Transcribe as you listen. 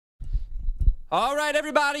All right,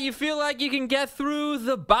 everybody, you feel like you can get through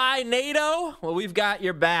the bye NATO? Well, we've got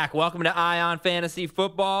your back. Welcome to Ion Fantasy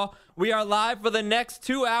Football. We are live for the next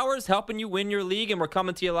 2 hours, helping you win your league, and we're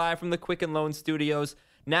coming to you live from the Quicken Loans Studios.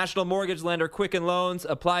 National mortgage lender Quicken Loans.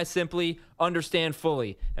 Apply simply, understand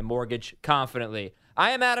fully, and mortgage confidently.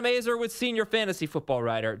 I am Adam Aizer with senior fantasy football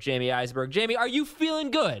writer Jamey Eisenberg. Jamey, are you feeling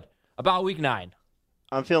good about Week 9?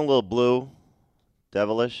 I'm feeling a little blue,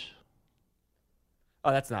 devilish.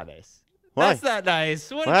 Oh, that's not nice. Why? That's not nice.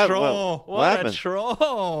 What a troll. What a troll.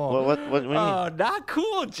 What do you mean? Oh, not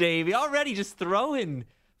cool, Jamey. Already just throwing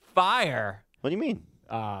fire. What do you mean?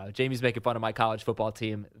 Jamie's making fun of my college football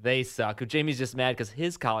team. They suck. Jamie's just mad because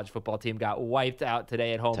his college football team got wiped out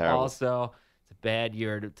today at home. Terrible. Also, it's a bad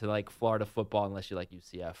year to like Florida football unless you like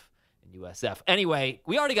UCF and USF. Anyway,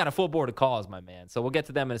 we already got a full board of calls, my man. So we'll get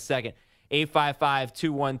to them in a second.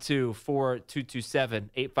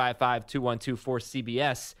 855-212-4227.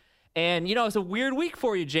 855-212-4CBS. And, you know, it's a weird week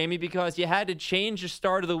for you, Jamey, because you had to change your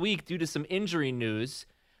start of the week due to some injury news.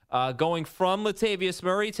 Going from Latavius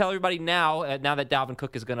Murray, tell everybody now that Dalvin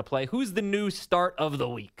Cook is going to play, who's the new start of the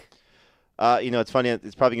week? It's funny.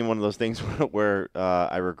 It's probably one of those things where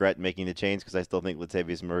I regret making the change because I still think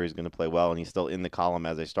Latavius Murray is going to play well, and he's still in the column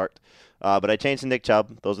as I start. But I changed to Nick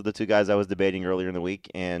Chubb. Those are the two guys I was debating earlier in the week.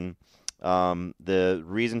 And the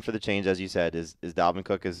reason for the change, as you said, is Dalvin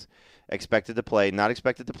Cook is expected to play. Not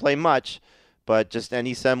expected to play much, but just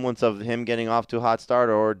any semblance of him getting off to a hot start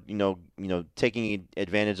or taking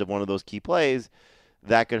advantage of one of those key plays,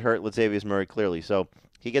 that could hurt Latavius Murray clearly. So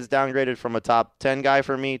he gets downgraded from a top 10 guy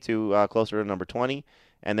for me to closer to number 20.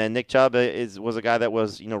 And then Nick Chubb was a guy that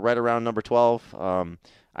was right around number 12.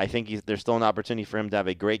 I think there's still an opportunity for him to have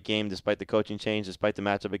a great game despite the coaching change, despite the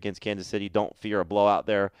matchup against Kansas City. Don't fear a blowout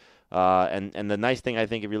there. And the nice thing, I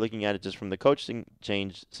think, if you're looking at it just from the coaching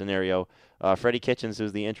change scenario, Freddie Kitchens,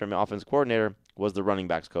 who's the interim offense coordinator, was the running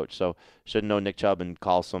backs coach. So should know Nick Chubb and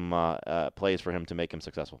call some plays for him to make him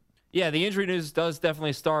successful. Yeah, the injury news does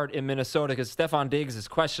definitely start in Minnesota because Stephon Diggs is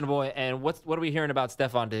questionable. And what are we hearing about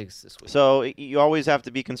Stephon Diggs this week? So you always have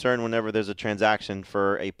to be concerned whenever there's a transaction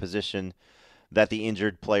for a position that the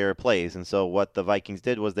injured player plays. And so what the Vikings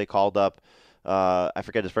did was they called up, I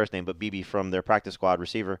forget his first name, but BB from their practice squad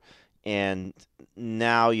receiver. And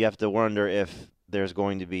now you have to wonder if there's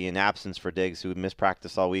going to be an absence for Diggs, who missed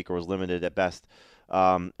practice all week or was limited at best.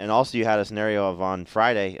 And also you had a scenario of on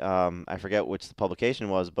Friday, I forget which the publication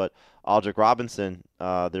was, but Aldrick Robinson,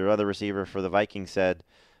 their other receiver for the Vikings, said,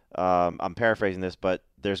 I'm paraphrasing this, but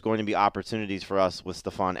there's going to be opportunities for us with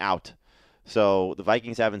Stephon out. So the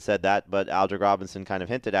Vikings haven't said that, but Aldrick Robinson kind of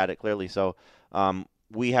hinted at it clearly. So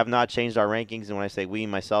we have not changed our rankings, and when I say we,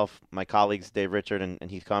 myself, my colleagues, Dave Richard and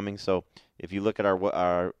Heath Cummings. So if you look at our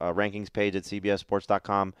rankings page at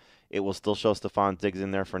cbssports.com, it will still show Stephon Diggs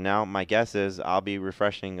in there for now. My guess is I'll be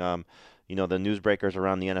refreshing, the newsbreakers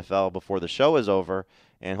around the NFL before the show is over,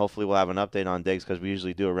 and hopefully we'll have an update on Diggs because we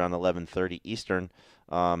usually do around 11:30 Eastern.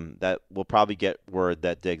 That we'll probably get word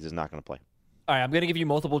that Diggs is not going to play. All right, I'm going to give you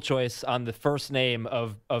multiple choice on the first name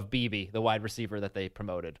of BB, the wide receiver that they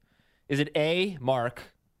promoted. Is it A, Mark,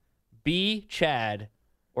 B, Chad,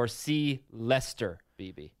 or C, Lester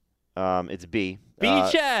BB? It's B. B,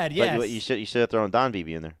 Chad, yes. But you should have thrown Don BB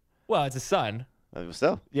in there. Well, it's his son.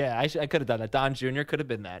 Still. Yeah, I could have done that. Don Jr. could have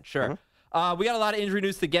been that, sure. Uh-huh. We got a lot of injury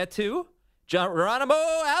news to get to. Geronimo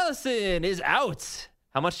Allison is out.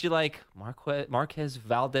 How much do you like Marquez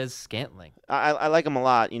Valdez-Scantling? I like him a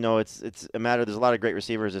lot. It's a matter. There's a lot of great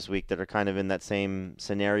receivers this week that are kind of in that same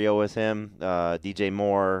scenario as him. DJ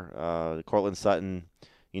Moore, Cortland Sutton.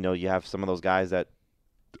 You have some of those guys that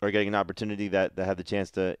are getting an opportunity that have the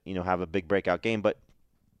chance to have a big breakout game. But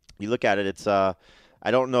you look at it, it's I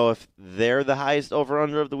don't know if they're the highest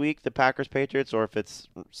over/under of the week, the Packers Patriots, or if it's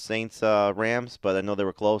Saints Rams. But I know they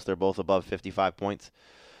were close. They're both above 55 points.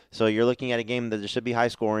 So you're looking at a game that should be high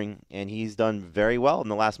scoring, and he's done very well in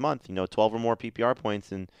the last month. 12 or more PPR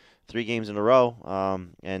points in 3 games in a row,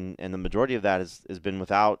 and the majority of that has been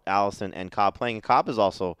without Allison and Cobb playing. And Cobb is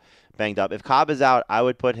also banged up. If Cobb is out, I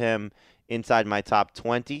would put him inside my top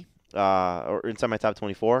 20 or inside my top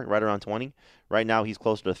 24, right around 20. Right now he's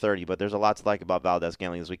closer to 30, but there's a lot to like about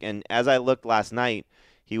Valdez-Scantling this week. And as I looked last night,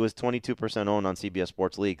 he was 22% owned on CBS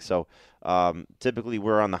Sports League. So typically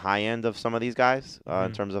we're on the high end of some of these guys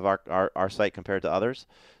in terms of our site compared to others.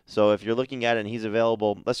 So if you're looking at it and he's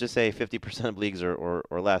available, let's just say 50% of leagues or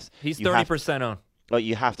less. He's 30% owned. Well,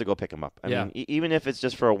 you have to go pick him up. I mean, even if it's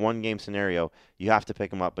just for a one-game scenario, you have to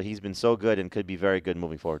pick him up. But he's been so good and could be very good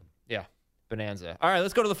moving forward. Yeah. Bonanza. All right,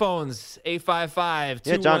 let's go to the phones. 855-212.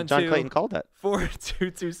 Yeah, John Clayton called that.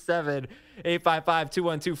 4227.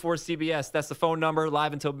 855-212-4CBS. That's the phone number,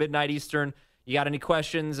 live until midnight Eastern. You got any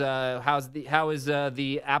questions? How is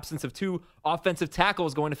the absence of 2 offensive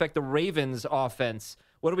tackles going to affect the Ravens' offense?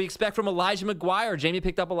 What do we expect from Elijah McGuire? Jamie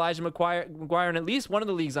picked up Elijah McGuire in at least one of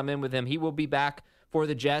the leagues I'm in with him. He will be back for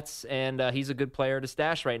the Jets, and he's a good player to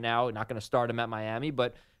stash right now. Not going to start him at Miami,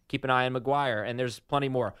 but keep an eye on McGuire. And there's plenty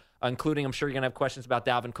more, including I'm sure you're going to have questions about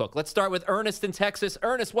Dalvin Cook. Let's start with Ernest in Texas.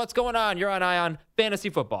 Ernest, what's going on? You're on Ion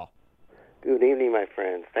Fantasy Football. Good evening, my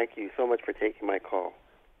friends. Thank you so much for taking my call.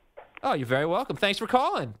 Oh, you're very welcome. Thanks for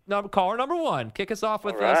calling. Caller number 1. Kick us off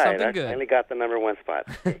with All right, something good. I finally got the number 1 spot.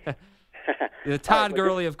 The Todd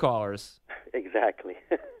Gurley of callers. Exactly.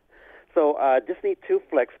 So just need 2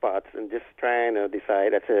 flex spots and just trying to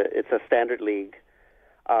decide. It's a standard league.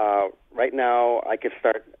 Right now, I could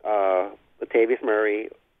start Latavius Murray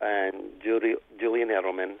and Julian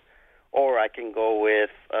Edelman, or I can go with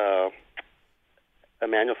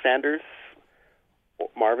Emmanuel Sanders,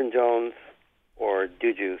 Marvin Jones, or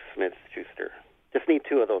Juju Smith-Schuster. Just need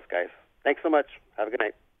 2 of those guys. Thanks so much. Have a good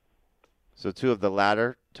night. So 2 of the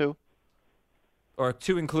latter 2? Or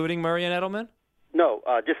 2 including Murray and Edelman? No,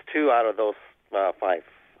 just 2 out of those 5. All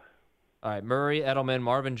right, Murray, Edelman,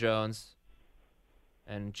 Marvin Jones,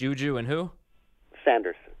 and Juju, and who?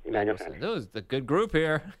 Sanders. Emmanuel Sanders. That was the good group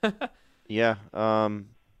here. Yeah,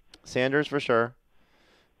 Sanders for sure.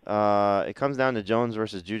 It comes down to Jones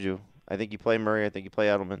versus Juju. I think you play Murray. I think you play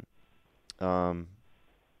Edelman. The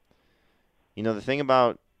thing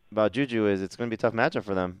about Juju is it's going to be a tough matchup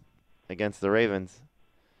for them against the Ravens.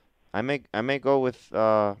 I may go with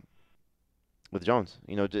Jones.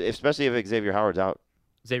 Especially if Xavier Howard's out.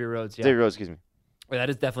 Xavier Rhodes, yeah. Xavier Rhodes, excuse me. Well, that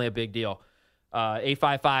is definitely a big deal.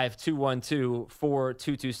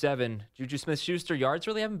 855-212-4227. Juju Smith-Schuster yards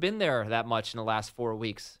really haven't been there that much in the last 4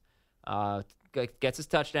 weeks. Gets his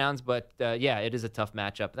touchdowns, but yeah, it is a tough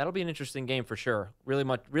matchup. That'll be an interesting game for sure. Really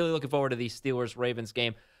looking forward to the Steelers-Ravens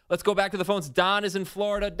game. Let's go back to the phones. Don is in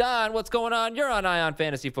Florida. Don, what's going on? You're on Ion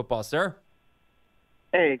Fantasy Football, sir.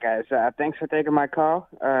 Hey, guys. Thanks for taking my call.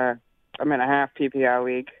 I'm in a half PPR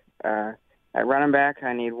league. At running back,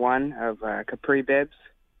 I need 1 of Capri Bibbs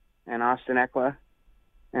and Austin Eckler.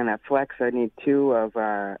 And at flex, I need 2 of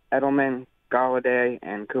Edelman, Galladay,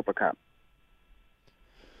 and Cooper Kupp.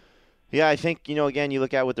 Yeah, I think, again, you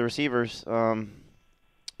look at with the receivers,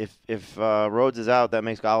 if Rhodes is out, that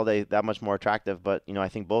makes Galladay that much more attractive. But, I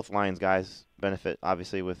think both Lions guys benefit,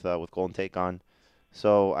 obviously, with Golden Tate on.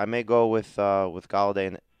 So I may go with Galladay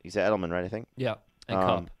and you said Edelman, right, I think? Yeah, and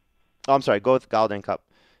Kupp. Oh, I'm sorry, go with Galladay and Kupp.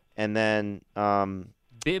 And then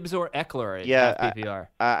Bibbs or Eckler at PPR.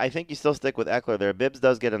 I think you still stick with Eckler there. Bibbs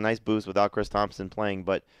does get a nice boost without Chris Thompson playing,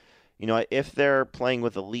 but if they're playing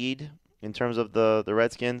with a lead in terms of the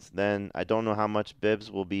Redskins, then I don't know how much Bibbs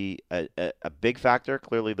will be a big factor.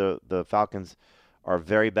 Clearly, the Falcons are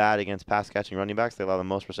very bad against pass-catching running backs. They allow the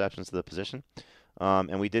most receptions to the position.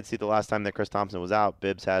 And we did see the last time that Chris Thompson was out,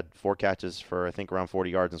 Bibbs had 4 catches for, I think, around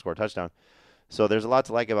 40 yards and scored a touchdown. So there's a lot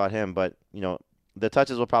to like about him, but, the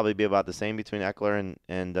touches will probably be about the same between Eckler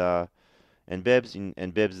and Bibbs.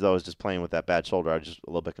 And Bibbs, though, is just playing with that bad shoulder. I'm just a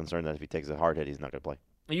little bit concerned that if he takes a hard hit, he's not going to play.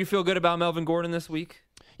 You feel good about Melvin Gordon this week?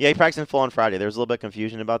 Yeah, he practiced in full on Friday. There was a little bit of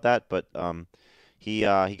confusion about that, but he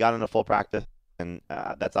got into full practice, and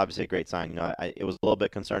that's obviously a great sign. It was a little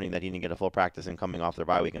bit concerning that he didn't get a full practice and coming off their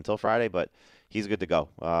bye week until Friday, but he's good to go.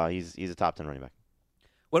 He's a top 10 running back.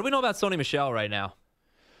 What do we know about Sony Michel right now?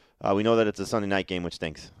 We know that it's a Sunday night game, which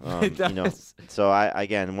stinks. It does. So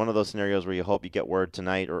again, one of those scenarios where you hope you get word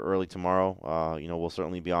tonight or early tomorrow. We'll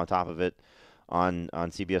certainly be on top of it on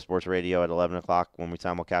CBS Sports Radio at 11 o'clock when we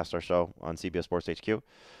simulcast our show on CBS Sports HQ.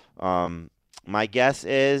 My guess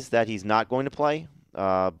is that he's not going to play,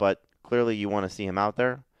 but clearly you want to see him out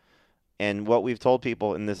there. And what we've told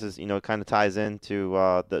people, and this is, it kind of ties into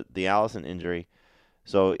the Allison injury.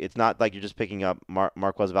 So it's not like you're just picking up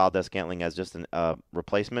Marquez Valdez-Scantling as just a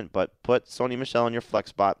replacement, but put Sony Michel in your flex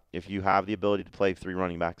spot if you have the ability to play 3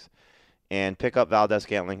 running backs, and pick up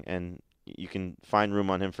Valdez-Scantling, and you can find room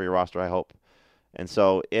on him for your roster, I hope. And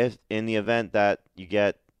so if in the event that you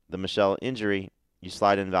get the Michel injury, you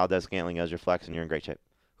slide in Valdez-Scantling as your flex, and you're in great shape.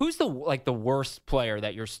 Who's the worst player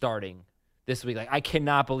that you're starting this week? I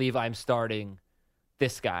cannot believe I'm starting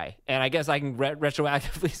this guy. And I guess I can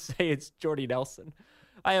retroactively say it's Jordy Nelson.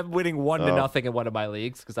 I am winning 1-0 in one of my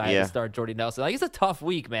leagues because I had to start Jordy Nelson. It's a tough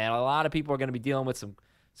week, man. A lot of people are going to be dealing with some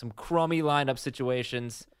crummy lineup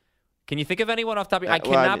situations. Can you think of anyone off the top of your head? I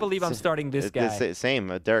cannot believe I'm starting this guy.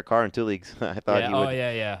 Same. Derek Carr in 2 leagues. I thought he would.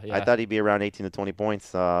 Yeah. I thought he'd be around 18 to 20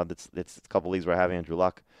 points. That's a couple leagues where I have Andrew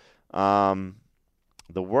Luck.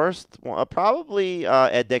 The worst, probably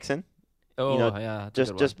Ed Dixon.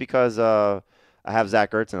 Just because I have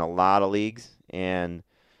Zach Ertz in a lot of leagues, and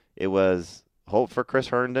it was hope for Chris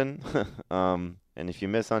Herndon. And if you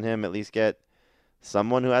miss on him, at least get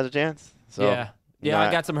someone who has a chance. So I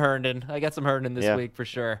got some Herndon. This week for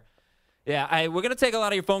sure. Yeah, we're going to take a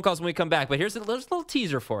lot of your phone calls when we come back, but here's a little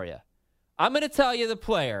teaser for you. I'm going to tell you the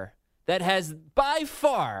player that has by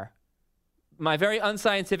far, my very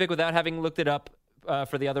unscientific without having looked it up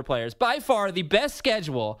for the other players, by far the best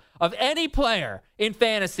schedule of any player in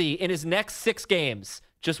fantasy in his next 6 games.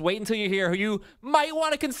 Just wait until you hear who you might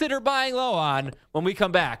want to consider buying low on when we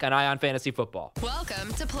come back on Ion Fantasy Football.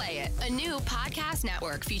 Welcome to Play It, a new podcast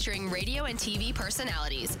network featuring radio and TV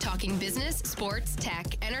personalities talking business, sports,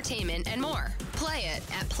 tech, entertainment, and more. Play it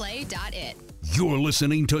at play.it. You're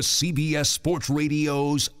listening to CBS Sports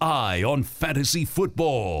Radio's Eye on Fantasy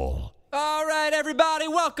Football. All right, everybody,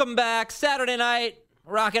 welcome back. Saturday night,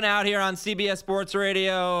 rocking out here on CBS Sports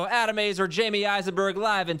Radio. Adam Aizer, Jamey Eisenberg,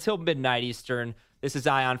 live until midnight Eastern. This is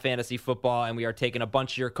Ion Fantasy Football, and we are taking a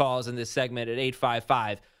bunch of your calls in this segment at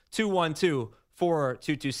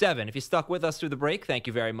 855-212-4227. If you stuck with us through the break, thank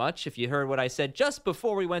you very much. If you heard what I said just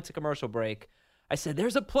before we went to commercial break, I said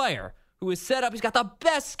there's a player who is set up. He's got the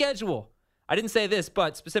best schedule. I didn't say this,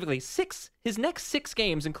 but specifically his next 6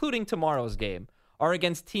 games, including tomorrow's game, are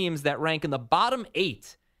against teams that rank in the bottom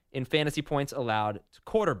 8 in fantasy points allowed to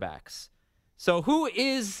quarterbacks. So who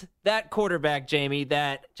is that quarterback, Jamey,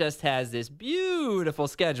 that just has this beautiful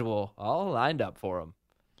schedule all lined up for him?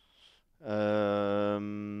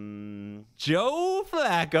 Joe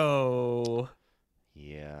Flacco.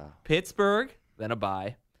 Yeah. Pittsburgh, then a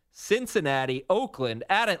bye. Cincinnati, Oakland,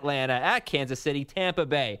 at Atlanta, at Kansas City, Tampa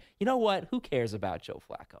Bay. You know what? Who cares about Joe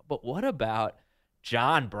Flacco? But what about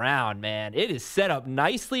John Brown, man? It is set up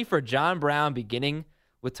nicely for John Brown beginning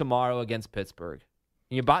with tomorrow against Pittsburgh.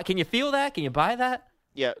 Can you feel that? Can you buy that?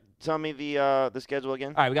 Yeah. Tell me the schedule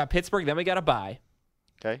again. All right, we got Pittsburgh, then we got a bye.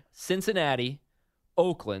 Okay. Cincinnati,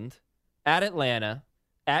 Oakland, at Atlanta,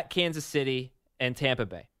 at Kansas City, and Tampa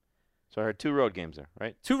Bay. So I heard 2 road games there,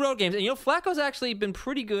 right? 2 road games. And, Flacco's actually been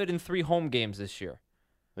pretty good in 3 home games this year.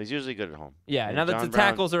 He's usually good at home. Yeah, and now that the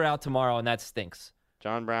tackles are out tomorrow, and that stinks.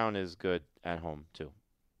 John Brown is good at home, too.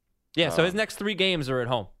 Yeah, so his next 3 games are at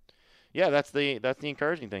home. Yeah, that's the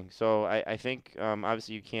encouraging thing. So I think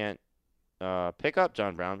obviously you can't pick up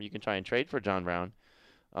John Brown. You can try and trade for John Brown.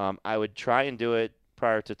 I would try and do it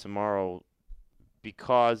prior to tomorrow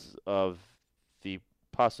because of the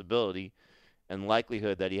possibility and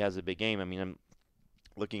likelihood that he has a big game. I mean, I'm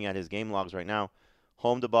looking at his game logs right now.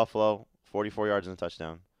 Home to Buffalo, 44 yards and a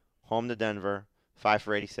touchdown. Home to Denver, 5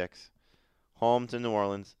 for 86. Home to New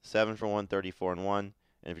Orleans, 7 for 134 and 1.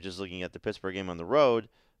 And if you're just looking at the Pittsburgh game on the road,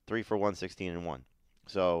 3 for 116 and 1.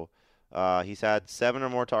 So he's had 7 or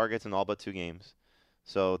more targets in all but 2 games.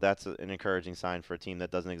 So that's an encouraging sign for a team that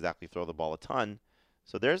doesn't exactly throw the ball a ton.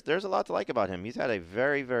 So there's a lot to like about him. He's had a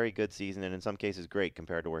very, very good season, and in some cases great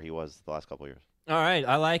compared to where he was the last couple of years. All right,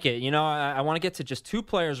 I like it. I want to get to just 2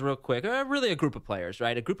 players real quick. Really a group of players,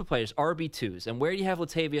 right? A group of players, RB2s. And where do you have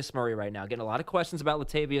Latavius Murray right now? Getting a lot of questions about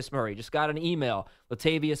Latavius Murray. Just got an email,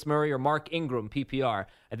 Latavius Murray or Mark Ingram, PPR.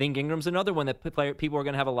 I think Ingram's another one that people are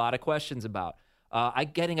going to have a lot of questions about. I'm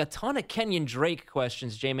getting a ton of Kenyon Drake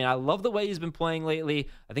questions, Jamey. I love the way he's been playing lately.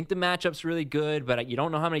 I think the matchup's really good, but you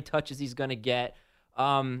don't know how many touches he's going to get.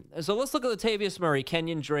 So let's look at Latavius Murray,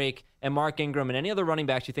 Kenyon Drake, and Mark Ingram, and any other running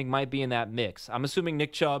backs you think might be in that mix. I'm assuming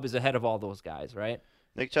Nick Chubb is ahead of all those guys, right?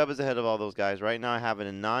 Nick Chubb is ahead of all those guys. Right now I have it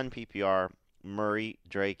in non-PPR, Murray,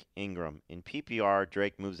 Drake, Ingram. In PPR,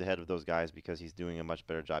 Drake moves ahead of those guys because he's doing a much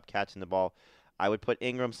better job catching the ball. I would put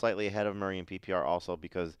Ingram slightly ahead of Murray in PPR also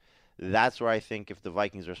because that's where I think if the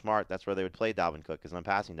Vikings are smart, that's where they would play Dalvin Cook because I'm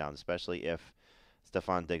passing down, especially if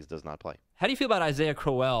Stephon Diggs does not play. How do you feel about Isaiah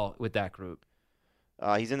Crowell with that group?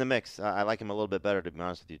 He's in the mix. I like him a little bit better, to be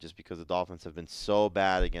honest with you, just because the Dolphins have been so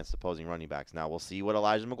bad against opposing running backs. Now, we'll see what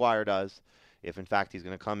Elijah McGuire does, if, in fact, he's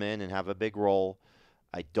going to come in and have a big role.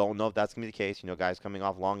 I don't know if that's going to be the case. Guys coming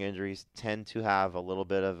off long injuries tend to have a little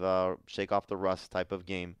bit of a shake-off-the-rust type of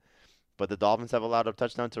game. But the Dolphins have allowed a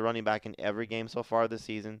touchdown to running back in every game so far this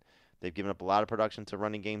season. They've given up a lot of production to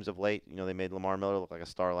running games of late. They made Lamar Miller look like a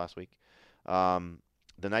star last week. The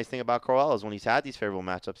nice thing about Crowell is when he's had these favorable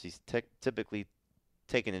matchups, he's typically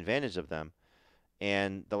taken advantage of them.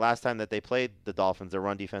 And the last time that they played the Dolphins, their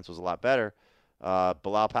run defense was a lot better.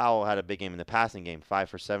 Bilal Powell had a big game in the passing game, 5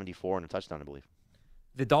 for 74 and a touchdown, I believe.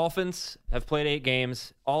 The Dolphins have played 8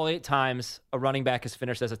 games. All 8 times, a running back has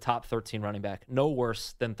finished as a top 13 running back. No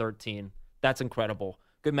worse than 13. That's incredible.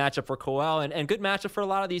 Good matchup for Crowell and good matchup for a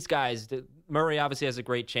lot of these guys. Murray obviously has a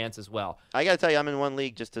great chance as well. I got to tell you, I'm in one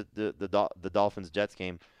league, just the Dolphins-Jets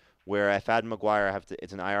game, where if I had McGuire,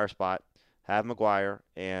 it's an IR spot. Have McGuire,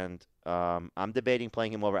 and I'm debating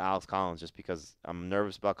playing him over Alex Collins just because I'm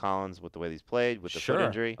nervous about Collins with the way he's played, with the foot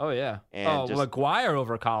injury. Oh, yeah. And McGuire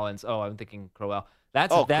over Collins. Oh, I'm thinking Crowell.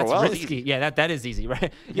 That's Crowell's risky. easy. Yeah, that is easy,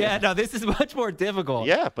 right? Yeah, no, this is much more difficult.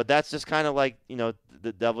 Yeah, but that's just kind of like,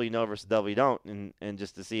 the devil you know versus the devil you don't. And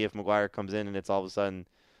just to see if McGuire comes in and it's all of a sudden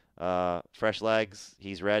fresh legs,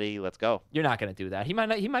 he's ready, let's go. You're not going to do that. He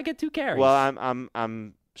might get 2 carries. Well,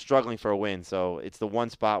 I'm struggling for a win, so it's the one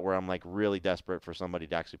spot where I'm like really desperate for somebody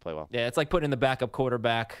to actually play well. Yeah, it's like putting in the backup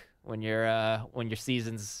quarterback when your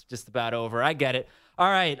season's just about over. I get it. All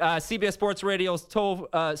right, CBS Sports Radio's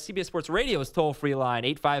toll-free line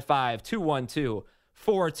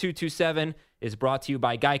 855-212-4227 is brought to you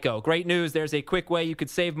by Geico. Great news! There's a quick way you could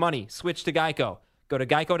save money. Switch to Geico. Go to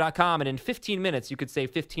geico.com, and in 15 minutes you could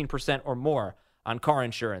save 15% or more on car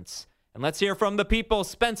insurance. And let's hear from the people.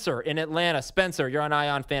 Spencer in Atlanta. Spencer, you're on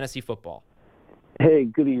Ion Fantasy Football. Hey,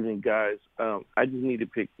 good evening, guys. I just need to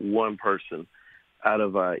pick one person out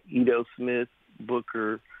of Edo Smith,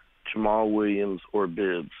 Booker, Jamal Williams, or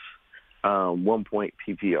Bibbs. 1 point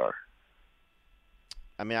PPR.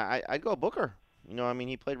 I mean, I'd go Booker.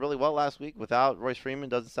 He played really well last week without Royce Freeman.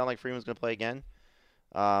 Doesn't sound like Freeman's going to play again.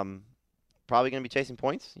 Probably going to be chasing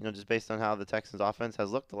points, just based on how the Texans' offense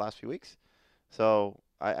has looked the last few weeks. So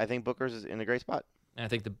I think Booker's is in a great spot. And I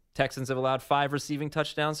think the Texans have allowed 5 receiving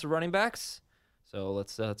touchdowns to running backs. So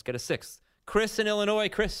let's get a 6th. Chris in Illinois.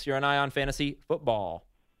 Chris, you're on Ion Fantasy Football.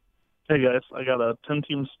 Hey, guys. I got a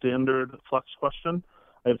 10-team standard flex question.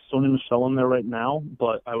 I have Sony Michel in there right now,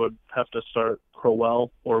 but I would have to start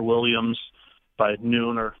Crowell or Williams by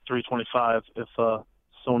noon or 3:25 if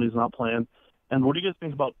Sony's not playing. And what do you guys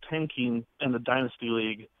think about tanking in the Dynasty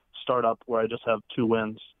League startup where I just have 2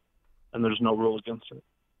 wins and there's no rule against it?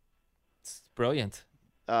 It's brilliant.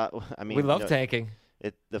 We love tanking.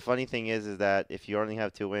 The funny thing is that if you only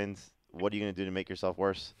have 2 wins, what are you going to do to make yourself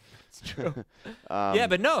worse? It's true. Yeah,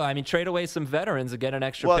 but no, trade away some veterans and get an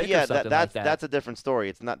extra pick or something like that. That's a different story.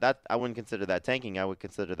 It's not that. I wouldn't consider that tanking. I would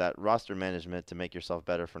consider that roster management to make yourself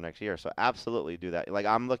better for next year. So absolutely do that. Like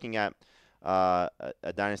I'm looking at a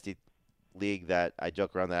Dynasty League that I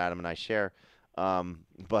joke around that Adam and I share.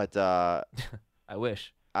 But I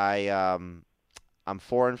wish. I'm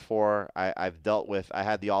 4-4. I've dealt with. I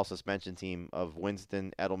had the all suspension team of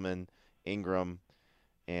Winston, Edelman, Ingram,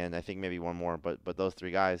 and I think maybe one more. But those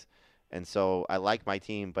 3 guys, and so I like my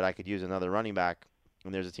team, but I could use another running back.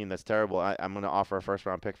 And there's a team that's terrible. I'm going to offer a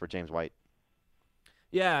 1st-round pick for James White.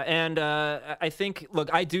 Yeah, and I think look,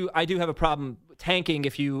 I do have a problem tanking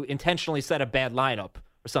if you intentionally set a bad lineup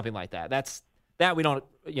or something like that. That's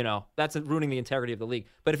ruining the integrity of the league.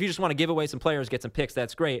 But if you just want to give away some players, get some picks,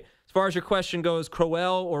 that's great. As far as your question goes,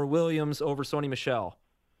 Crowell or Williams over Sony Michel?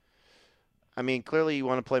 Clearly you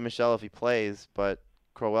want to play Michel if he plays, but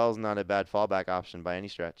Crowell's not a bad fallback option by any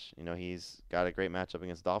stretch. He's got a great matchup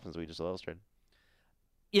against the Dolphins we just illustrated.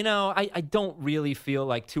 I don't really feel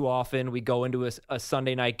like too often we go into a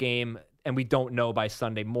Sunday night game and we don't know by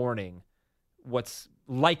Sunday morning what's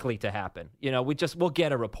likely to happen. We'll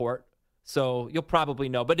get a report. So you'll probably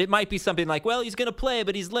know. But it might be something like, well, he's going to play,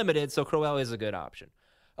 but he's limited, so Crowell is a good option.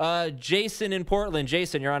 Jason in Portland.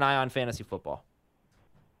 Jason, you're on Ion Fantasy Football.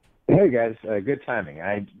 Hey, guys. Good timing.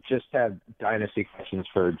 I just have dynasty questions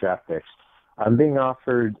for draft picks. I'm being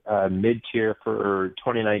offered mid-tier for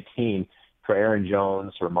 2019 for Aaron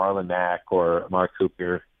Jones or Marlon Mack or Mark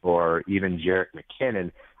Cooper or even Jerick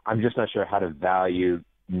McKinnon. I'm just not sure how to value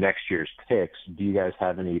next year's picks. Do you guys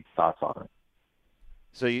have any thoughts on it?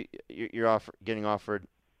 So you're getting offered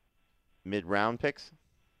mid-round picks?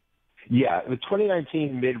 Yeah, the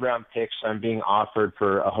 2019 mid-round picks I'm being offered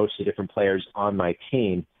for a host of different players on my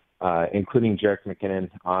team, including Jerick McKinnon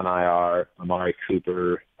on IR, Amari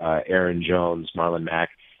Cooper, Aaron Jones, Marlon Mack,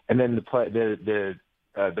 and then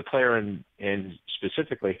the player in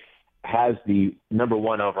specifically has the number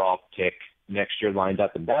 1 overall pick next year lined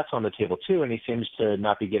up, and that's on the table too. And he seems to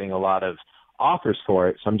not be getting a lot of offers for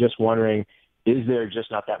it. So I'm just wondering, is there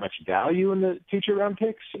just not that much value in the future round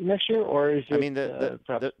picks next year, or is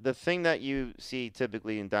it? The thing that you see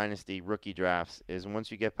typically in dynasty rookie drafts is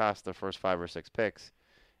once you get past the first 5 or 6 picks,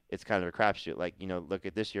 it's kind of a crapshoot. Like look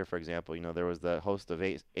at this year for example. There was the host of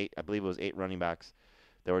eight. I believe it was 8 running backs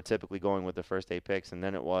that were typically going with the first 8 picks, and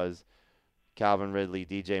then it was Calvin Ridley,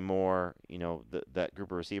 DJ Moore. That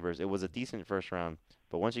group of receivers. It was a decent first round,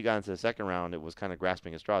 but once you got into the second round, it was kind of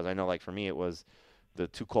grasping at straws. I know, like for me, it was the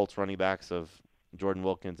 2 Colts running backs of Jordan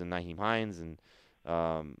Wilkins and Nyheim Hines, and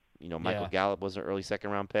Michael Gallup was an early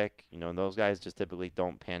second-round pick. And those guys just typically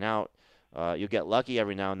don't pan out. You'll get lucky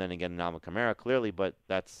every now and then and get an Alvin Kamara, clearly, but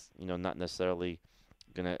that's not necessarily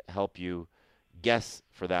going to help you guess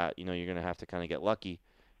for that. You're going to have to kind of get lucky.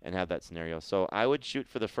 and have that scenario. So I would shoot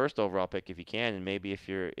for the first overall pick if you can, and maybe if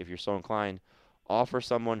you're so inclined, offer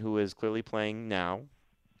someone who is clearly playing now,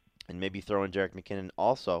 and maybe throw in Jerick McKinnon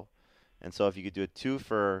also. And so if you could do a 2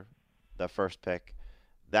 for the first pick,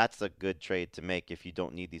 that's a good trade to make if you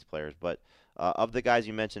don't need these players. But of the guys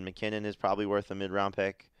you mentioned, McKinnon is probably worth a mid-round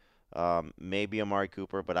pick. Maybe Amari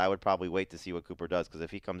Cooper, but I would probably wait to see what Cooper does, because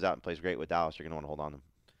if he comes out and plays great with Dallas, you're going to want to hold on to him.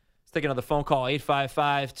 Let's take another phone call,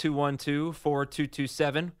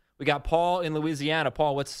 855-212-4227. We got Paul in Louisiana.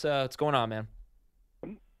 Paul, what's going on, man?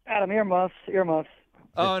 Adam, earmuffs.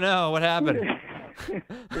 Oh, no, what happened?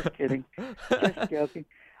 Just kidding. Just joking.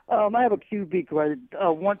 I have a QB question.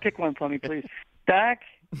 Pick one for me, please. Dak,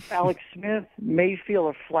 Alex Smith, Mayfield,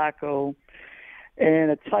 or Flacco.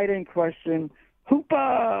 And a tight end question.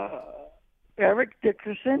 Hoopa, Eric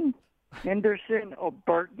Dickerson, Henderson, or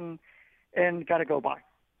Burton, and got to go by.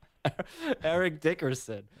 Eric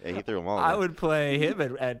Dickerson. Yeah, he threw them all. I would play him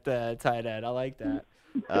at tight end. I like that.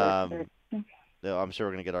 I'm sure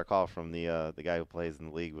we're going to get our call from the guy who plays in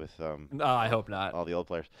the league with I hope not. all the old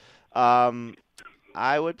players.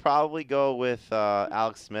 I would probably go with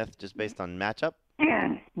Alex Smith just based on matchup.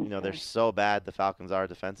 They're so bad, the Falcons are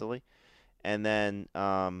defensively. And then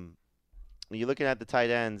when you're looking at the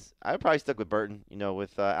tight ends, I would probably stick with Burton,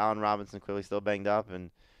 with Allen Robinson clearly still banged up,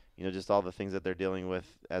 and just all the things that they're dealing with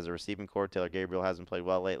as a receiving core. Taylor Gabriel hasn't played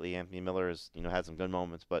well lately. Anthony Miller has, had some good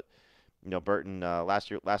moments, but Burton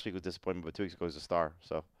last week was disappointing, but 2 weeks ago was a star.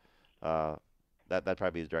 So that'd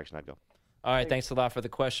probably be the direction I'd go. All right, thanks a lot for the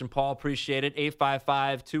question, Paul. Appreciate it.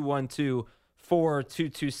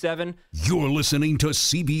 855-212-4227. You're listening to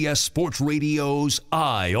CBS Sports Radio's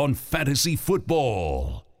Eye on Fantasy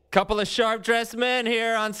Football. Couple of sharp-dressed men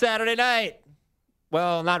here on Saturday night.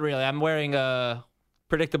 Well, not really. I'm wearing a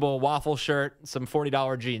predictable waffle shirt, some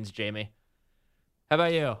 $40 jeans, Jamie. How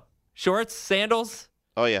about you? Shorts, sandals?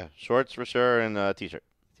 Oh, yeah. Shorts for sure, and a T-shirt.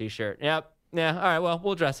 T-shirt. Yep. Yeah. All right. Well,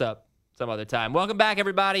 we'll dress up some other time. Welcome back,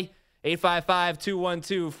 everybody.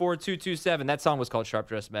 855-212-4227. That song was called Sharp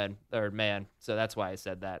Dressed Man, so that's why I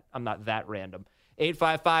said that. I'm not that random.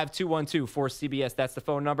 855-212-4CBS. That's the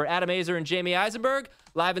phone number. Adam Aizer and Jamey Eisenberg,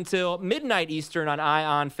 live until midnight Eastern on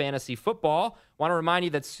Ion Fantasy Football. Want to remind you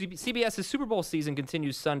that CBS's Super Bowl season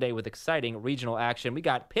continues Sunday with exciting regional action. We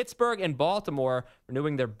got Pittsburgh and Baltimore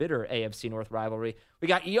renewing their bitter AFC North rivalry. We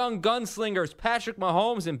got young gunslingers Patrick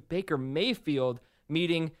Mahomes and Baker Mayfield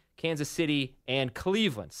meeting Kansas City and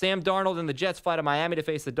Cleveland. Sam Darnold and the Jets fly to Miami to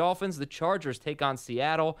face the Dolphins. The Chargers take on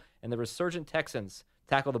Seattle, and the resurgent Texans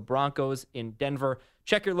tackle the Broncos in Denver.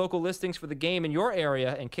 Check your local listings for the game in your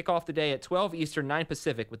area and kick off the day at 12 Eastern, 9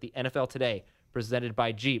 Pacific with the NFL Today, presented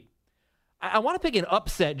by Jeep. I want to pick an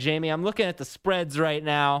upset, Jamie. I'm looking at the spreads right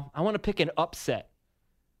now. I want to pick an upset.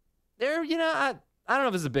 I don't know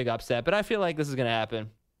if it's a big upset, but I feel like this is going to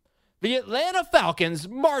happen. The Atlanta Falcons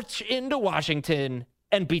march into Washington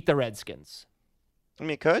and beat the Redskins. I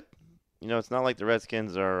mean, it could. It's not like the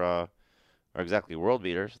Redskins are exactly world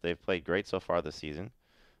beaters. They've played great so far this season.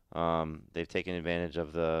 They've taken advantage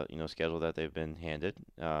of the schedule that they've been handed.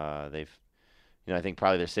 I think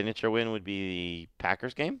probably their signature win would be the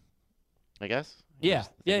Packers game, I guess. Yeah.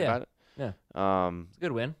 About it. Yeah. It's a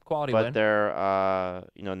good win, quality but win. But they're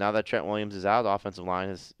now that Trent Williams is out, the offensive line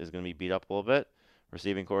is going to be beat up a little bit.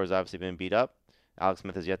 Receiving core has obviously been beat up. Alex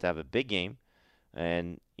Smith has yet to have a big game.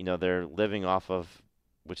 And, they're living off of,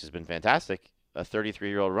 which has been fantastic, a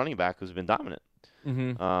 33-year-old running back who's been dominant.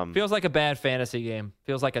 Mm-hmm. Feels like a bad fantasy game.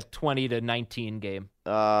 Feels like a 20-19 game.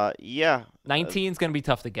 Yeah. 19 is going to be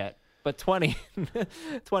tough to get, but 20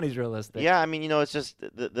 is realistic. Yeah, I mean, it's just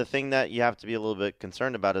the thing that you have to be a little bit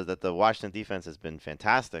concerned about is that the Washington defense has been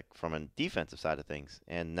fantastic from a defensive side of things.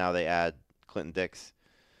 And now they add Clinton Dix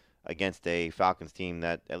against a Falcons team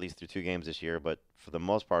that, at least through 2 games this year, but for the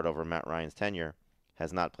most part over Matt Ryan's tenure,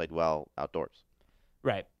 has not played well outdoors.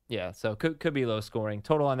 Right. Yeah. So could be low scoring.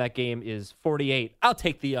 Total on that game is 48. I'll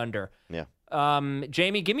take the under. Yeah.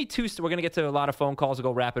 Jamie, give me 2. We're going to get to a lot of phone calls.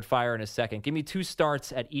 We'll go rapid fire in a second. Give me 2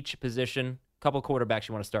 starts at each position. Couple quarterbacks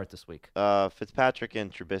you want to start this week. Fitzpatrick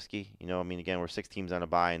and Trubisky. Again, we're 6 teams on a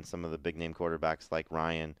bye, and some of the big name quarterbacks like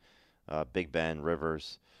Ryan, Big Ben,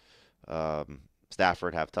 Rivers,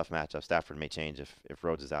 Stafford have tough matchups. Stafford may change if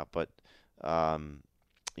Rhodes is out, but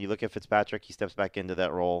you look at Fitzpatrick, he steps back into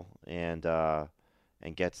that role and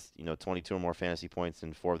gets 22 or more fantasy points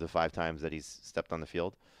in 4 of the 5 times that he's stepped on the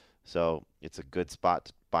field. So it's a good spot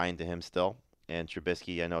to buy into him still. And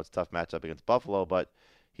Trubisky, I know it's a tough matchup against Buffalo, but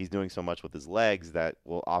he's doing so much with his legs that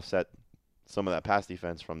will offset some of that pass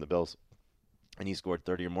defense from the Bills. And he scored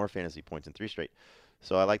 30 or more fantasy points in 3 straight.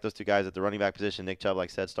 So I like those 2 guys at the running back position. Nick Chubb,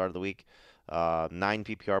 like I said, start of the week. 9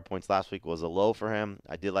 PPR points last week was a low for him.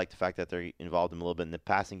 I did like the fact that they're involved him a little bit in the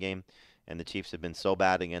passing game, and the Chiefs have been so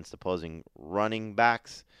bad against opposing running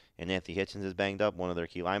backs, and Anthony Hitchens is banged up, one of their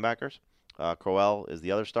key linebackers. Crowell is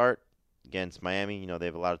the other start against Miami. You know, they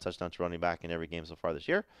have a lot of touchdowns to running back in every game so far this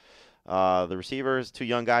year. The receivers, 2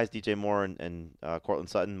 young guys, DJ Moore and Cortland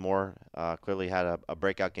Sutton. Moore clearly had a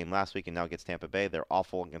breakout game last week and now gets Tampa Bay. They're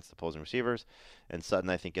awful against opposing receivers. And Sutton,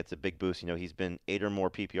 I think, gets a big boost. You know, he's been 8 or more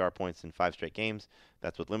PPR points in 5 straight games.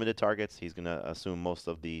 That's with limited targets. He's going to assume most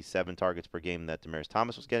of the 7 targets per game that Demaryius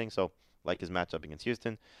Thomas was getting. So, like his matchup against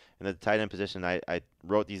Houston. And at the tight end position, I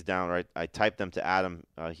wrote these down, right? I typed them to Adam.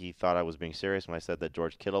 He thought I was being serious when I said that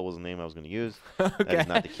George Kittle was the name I was going to use. Okay. That is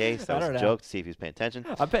not the case. That was a joke to see if he was paying attention.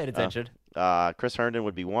 I'm paying attention. Chris Herndon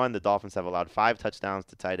would be 1. The Dolphins have allowed 5 touchdowns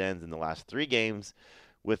to tight ends in the last 3 games,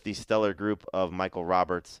 with the stellar group of Michael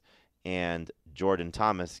Roberts and Jordan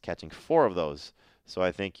Thomas catching 4 of those. So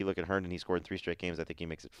I think you look at Herndon, he scored in 3 straight games. I think he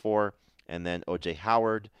makes it 4. And then O.J.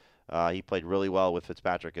 Howard, he played really well with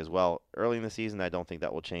Fitzpatrick as well early in the season. I don't think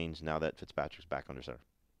that will change now that Fitzpatrick's back under center.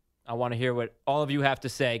 I want to hear what all of you have to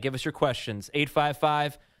say. Give us your questions.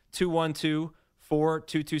 855-212-4227.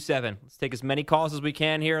 Let's take as many calls as we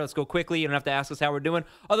can here. Let's go quickly. You don't have to ask us how we're doing.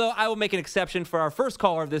 Although I will make an exception for our first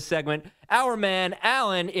caller of this segment, our man,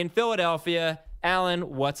 Alan in Philadelphia.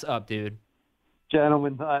 Alan, what's up, dude?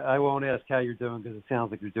 Gentlemen, I won't ask how you're doing because it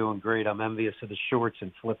sounds like you're doing great. I'm envious of the shorts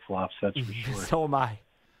and flip-flops, that's for sure. So am I.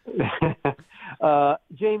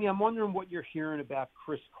 Jamie, I'm wondering what you're hearing about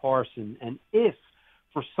Chris Carson, and if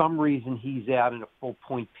for some reason he's out in a full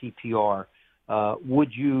point PPR, who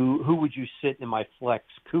would you sit in my flex,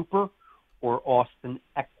 Cooper or Austin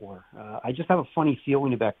Eckler? I just have a funny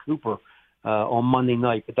feeling about Cooper on Monday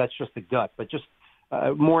night, but that's just a gut. But just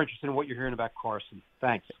more interested in what you're hearing about Carson.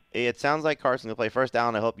 Thanks. It sounds like Carson will play first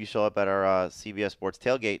down. I hope you show up at our CBS Sports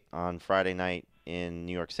tailgate on Friday night in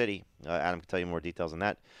New York City. Adam can tell you more details on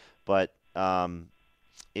that. But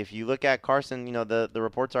if you look at Carson, you know, the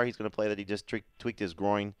reports are he's going to play, that he just tweaked his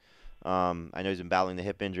groin. I know he's been battling the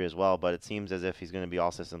hip injury as well, but it seems as if he's going to be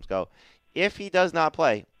all systems go. If he does not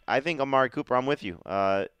play, I think Amari Cooper, I'm with you.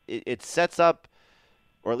 It sets up,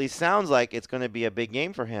 or at least sounds like it's going to be a big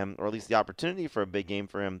game for him, or at least the opportunity for a big game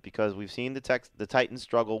for him, because we've seen the Titans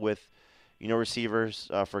struggle with, you know, receivers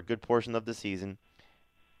for a good portion of the season.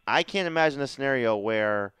 I can't imagine a scenario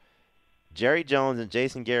where Jerry Jones and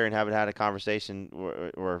Jason Garrett haven't had a conversation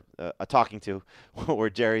or a talking to where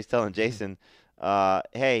Jerry's telling Jason,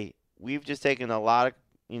 hey, we've just taken a lot of,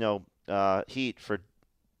 you know, heat for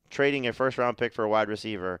trading a first-round pick for a wide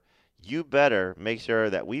receiver. You better make sure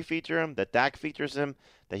that we feature him, that Dak features him,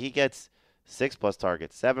 that he gets 6+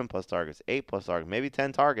 targets, 7+ targets, 8+ targets, maybe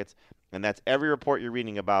 10 targets. And that's every report you're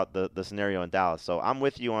reading about the scenario in Dallas. So I'm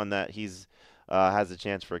with you on that. He's has a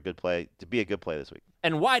chance for to be a good play this week.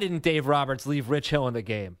 And why didn't Dave Roberts leave Rich Hill in the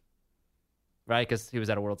game? Right, because he was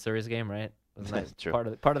at a World Series game, right? Wasn't that true. Part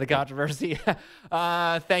of the controversy?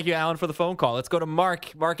 Thank you, Alan, for the phone call. Let's go to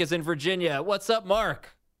Mark. Mark is in Virginia. What's up,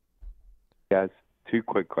 Mark? Guys, 2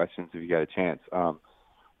 quick questions if you got a chance.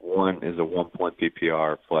 One is a 1-point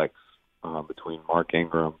PPR flex between Mark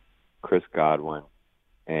Ingram, Chris Godwin,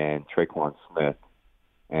 and Traquan Smith.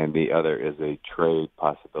 And the other is a trade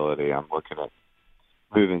possibility. I'm looking at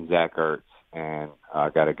moving Zach Ertz, and I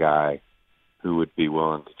got a guy who would be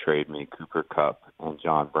willing to trade me Cooper Kupp and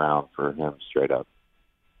John Brown for him straight up.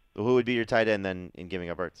 Who would be your tight end then in giving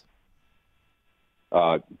up Ertz?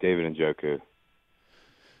 David Njoku.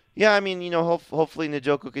 Yeah, I mean, you know, hopefully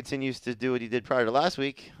Njoku continues to do what he did prior to last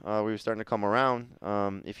week. We were starting to come around.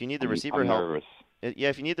 If you need the receiver help, nervous. Yeah,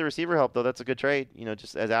 if you need the receiver help, though, that's a good trade. You know,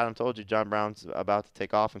 just as Adam told you, John Brown's about to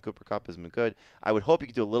take off, and Cooper Kupp has been good. I would hope you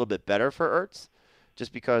could do a little bit better for Ertz,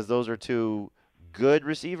 just because those are 2 good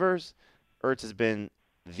receivers. Ertz has been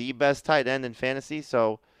the best tight end in fantasy.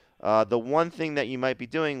 So the one thing that you might be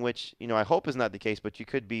doing, which, you know, I hope is not the case, but you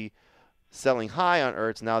could be selling high on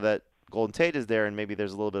Ertz now that Golden Tate is there and maybe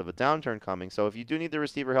there's a little bit of a downturn coming. So if you do need the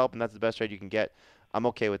receiver help and that's the best trade you can get, I'm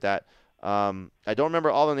okay with that. I don't remember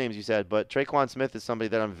all the names you said, but Traquan Smith is somebody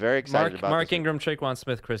that I'm very excited about. Mark Ingram, Traquan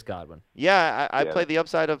Smith, Chris Godwin. Yeah, I play the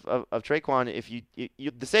upside of Traquan. If you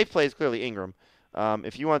the safe play is clearly Ingram.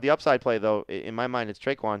 If you want the upside play, though, in my mind, it's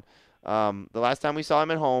Traquan. The last time we saw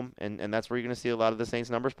him at home, and that's where you're going to see a lot of the Saints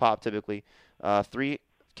numbers pop typically, 3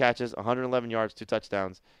 catches, 111 yards, 2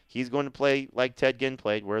 touchdowns. He's going to play like Ted Ginn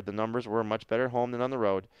played, where the numbers were much better at home than on the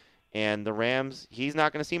road. And the Rams, he's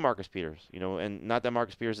not going to see Marcus Peters, you know, and not that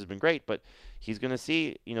Marcus Peters has been great, but he's going to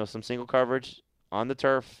see, you know, some single coverage on the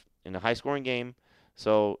turf in a high-scoring game.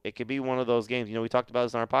 So it could be one of those games. You know, we talked about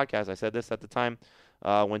this on our podcast. I said this at the time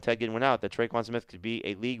when Ted Ginn went out that Traquan Smith could be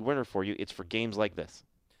a league winner for you. It's for games like this.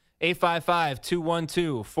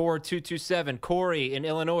 855-212-4227. Corey in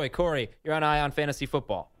Illinois. Corey, you're on Eye on Fantasy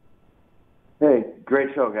Football. Hey,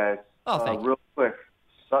 great show, guys. Oh, thank you. Real quick,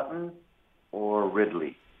 Sutton or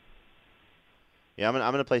Ridley? Yeah, I'm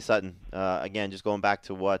gonna play Sutton. Again, just going back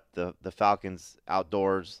to what the Falcons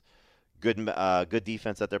outdoors, good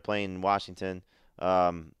defense that they're playing in Washington.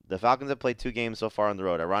 The Falcons have played 2 games so far on the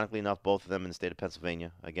road. Ironically enough, both of them in the state of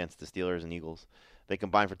Pennsylvania against the Steelers and Eagles. They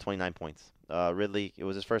combined for 29 points. Ridley, it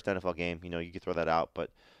was his first NFL game. You know, you could throw that out,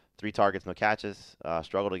 but 3 targets, no catches.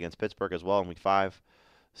 Struggled against Pittsburgh as well in Week 5.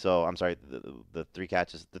 So I'm sorry, the 3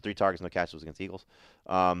 targets, no catches was against the Eagles.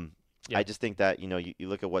 I just think that you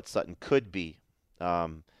look at what Sutton could be.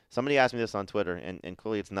 Somebody asked me this on Twitter, and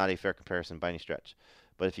clearly it's not a fair comparison by any stretch.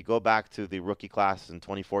 But if you go back to the rookie class in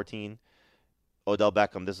 2014, Odell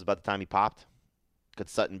Beckham, this is about the time he popped. Could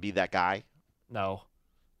Sutton be that guy? No.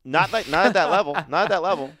 Not at that level. Not at that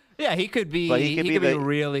level. Yeah, he could be. But he could be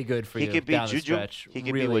really good for you. He could be down the Juju. stretch. He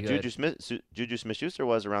could really be what good. Juju Smith-Schuster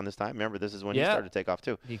was around this time. Remember, this is when he started to take off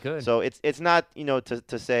too. He could. So it's not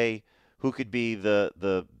to say who could be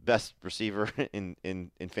the best receiver in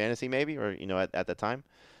fantasy maybe or at that time,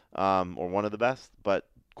 or one of the best. But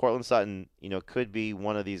Cortland Sutton could be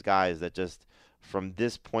one of these guys that just from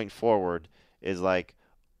this point forward is like,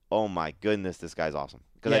 oh my goodness, this guy's awesome.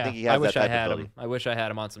 Because I think he has that type of ability. I wish I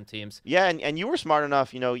had him on some teams. Yeah, and you were smart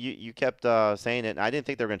enough. You kept saying it. And I didn't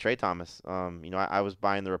think they were going to trade Thomas. I was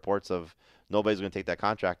buying the reports of nobody's going to take that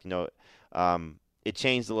contract. It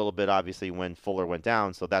changed a little bit, obviously, when Fuller went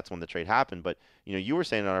down. So that's when the trade happened. But, you were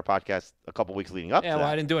saying on our podcast a couple weeks leading up to that. Yeah, well,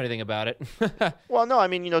 I didn't do anything about it. Well, no, I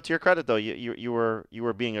mean, to your credit, though, you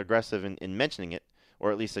were being aggressive in mentioning it.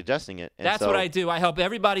 Or at least suggesting it. And that's what I do. I help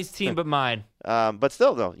everybody's team but mine. But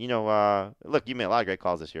still, though, look, you made a lot of great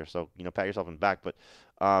calls this year, so pat yourself on the back. But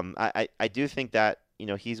I do think that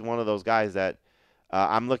he's one of those guys that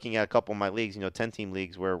I'm looking at a couple of my leagues, 10-team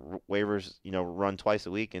leagues where waivers run twice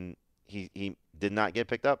a week, and he did not get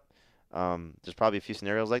picked up. There's probably a few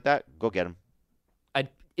scenarios like that. Go get him.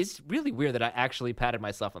 It's really weird that I actually patted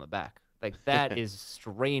myself on the back. Like that is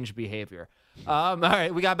strange behavior. All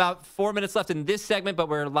right, we got about 4 minutes left in this segment, but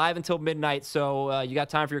we're live until midnight, so you got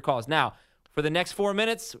time for your calls. Now, for the next 4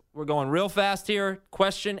 minutes, we're going real fast here.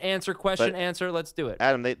 Question, answer. Let's do it.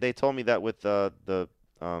 Adam, they told me that with the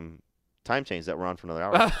time change that we're on for another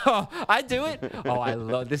hour. Oh, I do it? Oh, I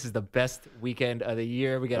love this. Is the best weekend of the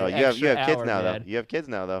year. We got an extra you have kids hour, now, man. though. You have kids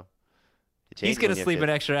now, though. He's going to sleep an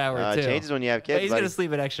extra hour, too. It changes when you have kids. He's going to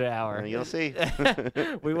sleep an extra hour. You'll see.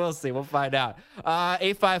 We will see. We'll find out.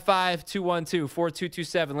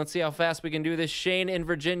 855-212-4227. Let's see how fast we can do this. Shane in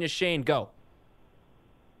Virginia. Shane, go.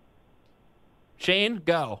 Shane,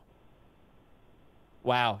 go.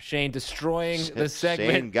 Wow. Shane destroying the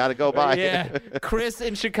segment. Shane, got to go by. Yeah. Chris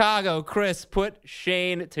in Chicago. Chris, put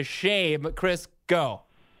Shane to shame. Chris, go.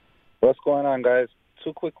 What's going on, guys?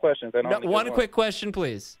 2 quick questions. One quick question,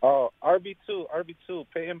 please. Oh, RB2,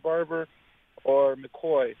 Peyton Barber or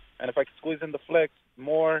McCoy? And if I could squeeze in the flex,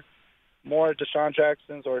 more Deshaun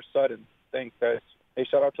Jacksons or Sutton. Thanks, guys. Hey,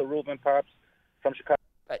 shout out to Ruben Pops from Chicago.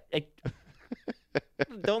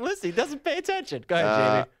 Don't listen. He doesn't pay attention. Go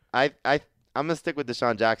ahead, Jamie. I'm going to stick with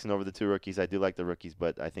Deshaun Jackson over the 2 rookies. I do like the rookies,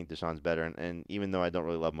 but I think Deshaun's better. And even though I don't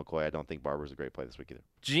really love McCoy, I don't think Barber's a great play this week either.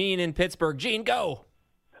 Gene in Pittsburgh. Gene, go.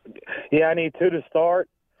 Yeah, I need 2 to start.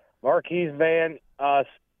 Marquise Van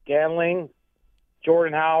Scanling,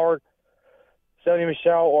 Jordan Howard, Sony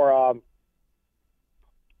Michel, or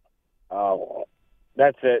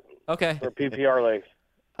that's it. Okay. For PPR leagues.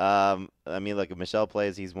 I mean, look, if Michelle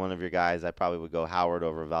plays, he's one of your guys. I probably would go Howard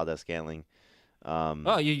over Valdez-Scantling.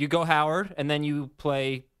 You go Howard, and then you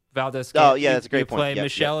play Valdez-Scantling. Oh, yeah, that's a great point. You play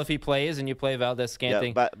Michelle if he plays, and you play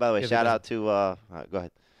Valdez-Scantling. Yeah, by the way, shout out to go ahead.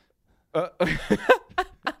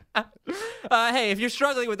 Hey, if you're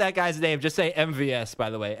struggling with that guy's name, just say MVS, by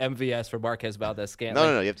the way. MVS for Marquez Valdez-Scantling.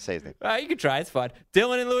 No, you have to say his name. You can try. It's fun.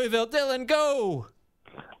 Dylan in Louisville. Dylan, go.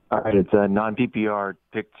 All right, it's a non-PPR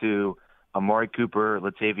pick 2, Amari Cooper,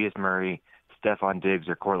 Latavius Murray, Stephon Diggs,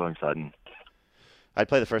 or Cortland Sutton. I'd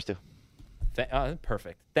play the first 2.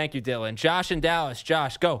 Perfect. Thank you, Dylan. Josh in Dallas.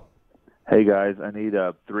 Josh, go. Hey, guys. I need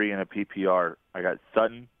 3 in a PPR. I got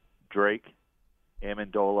Sutton, Drake,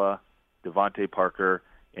 Amendola, Devontae Parker,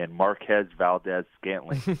 and Marquez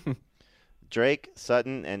Valdez-Scantling. Drake,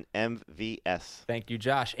 Sutton, and MVS. Thank you,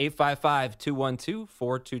 Josh.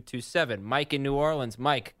 855-212-4227. Mike in New Orleans.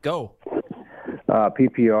 Mike, go.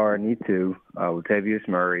 PPR, need 2. Latavius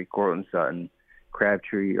Murray, Cortland Sutton,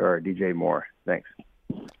 Crabtree, or DJ Moore. Thanks.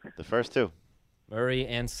 The first 2. Murray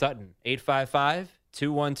and Sutton.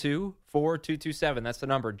 212-4227. That's the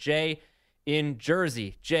number. Jay in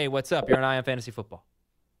Jersey. Jay, what's up? You're on Eye on Fantasy Football.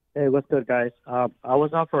 Hey, what's good, guys? I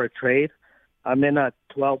was out for a trade. I'm in a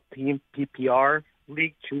 12-team PPR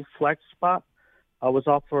league, 2 flex spot. I was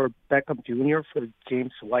out for Beckham Jr. for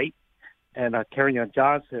James White and Kerryon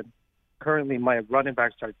Johnson. Currently, my running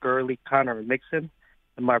backs are Gurley, Connor, and Mixon,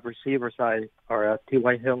 and my receivers are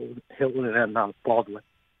T.Y. Hilton and Baldwin.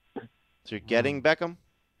 So you're getting Beckham?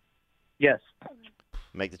 Yes.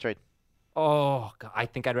 Make the trade. Oh, God, I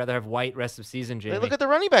think I'd rather have White rest of season, Jamie. Hey, look at the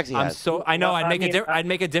running backs he has. I know. Well, I'd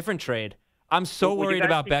make a different trade. I'm so worried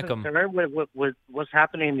about Beckham. With what's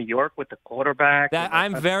happening in New York with the quarterback?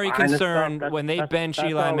 I'm very concerned when they bench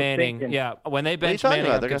Eli Manning. Yeah, when they bench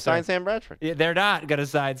Manning. They're going to sign Sam Bradford. Yeah, they're not going to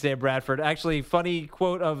sign Sam Bradford. Actually, funny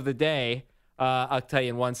quote of the day. I'll tell you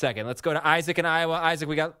in 1 second. Let's go to Isaac in Iowa. Isaac,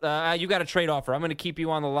 you got a trade offer. I'm going to keep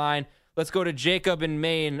you on the line. Let's go to Jacob in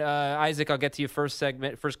Maine. Isaac, I'll get to you first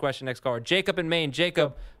question, next caller. Jacob in Maine.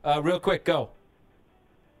 Jacob, real quick, go.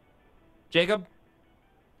 Jacob?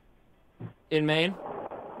 In Maine?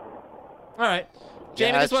 All right.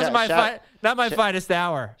 Jamie, this wasn't not my finest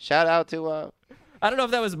hour. Shout out to... I don't know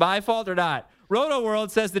if that was my fault or not. Roto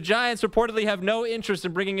World says the Giants reportedly have no interest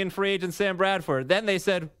in bringing in free agent Sam Bradford. Then they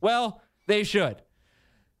said, well, they should.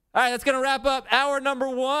 All right, that's going to wrap up hour number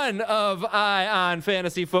 1 of Eye on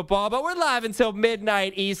Fantasy Football. But we're live until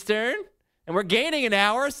midnight Eastern, and we're gaining an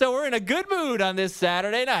hour, so we're in a good mood on this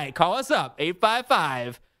Saturday night. Call us up,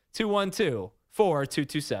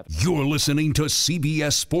 855-212-4227. You're listening to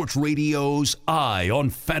CBS Sports Radio's Eye on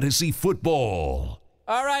Fantasy Football.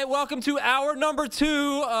 All right, welcome to hour number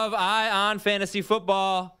 2 of Eye on Fantasy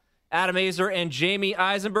Football. Adam Aizer and Jamey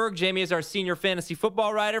Eisenberg. Jamie is our senior fantasy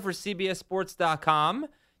football writer for CBSSports.com.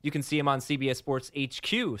 You can see him on CBS Sports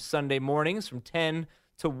HQ Sunday mornings from 10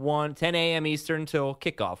 a.m. Eastern till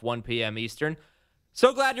kickoff, 1 p.m. Eastern.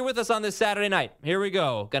 So glad you're with us on this Saturday night. Here we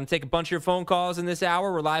go. Going to take a bunch of your phone calls in this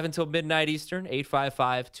hour. We're live until midnight Eastern,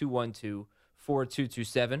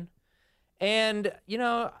 855-212-4227. And,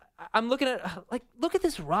 I'm looking at, look at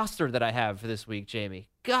this roster that I have for this week, Jamie.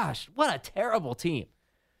 Gosh, what a terrible team.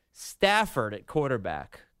 Stafford at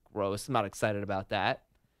quarterback. Gross. I'm not excited about that.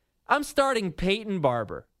 I'm starting Peyton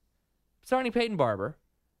Barber.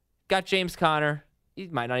 Got James Conner. He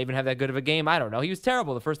might not even have that good of a game. I don't know. He was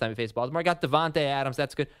terrible the first time he faced Baltimore. I got Devontae Adams.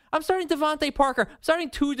 That's good. I'm starting Devontae Parker. I'm starting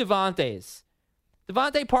 2 Devontaes.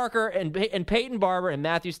 Devontae Parker and Peyton Barber and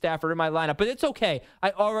Matthew Stafford in my lineup. But it's okay.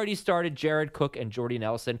 I already started Jared Cook and Jordy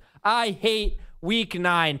Nelson. I hate week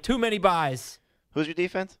 9. Too many buys. Who's your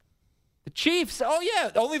defense? The Chiefs. Oh,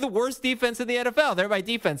 yeah. Only the worst defense in the NFL. They're my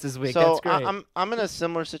defense this week. So That's great. I'm in a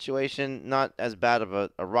similar situation, not as bad of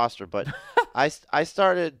a roster, but I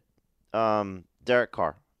started Derek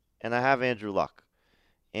Carr, and I have Andrew Luck.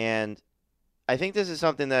 And I think this is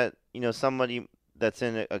something that, somebody that's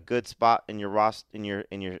in a good spot in your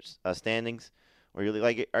standings, where you're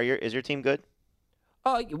like, is your team good?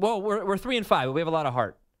 Oh, well, we're 3-5, but we have a lot of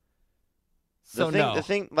heart. The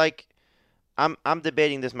thing, I'm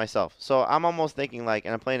debating this myself. So I'm almost thinking and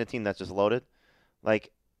I'm playing a team that's just loaded. I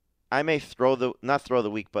may not throw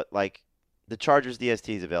the week, but the Chargers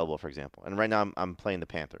DST is available, for example. And right now I'm playing the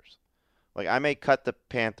Panthers. I may cut the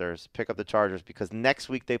Panthers, pick up the Chargers, because next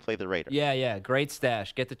week they play the Raiders. Yeah, great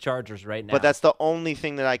stash. Get the Chargers right now. But that's the only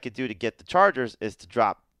thing that I could do to get the Chargers is to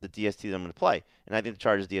drop the DST that I'm going to play. And I think the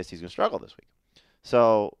Chargers DST is going to struggle this week.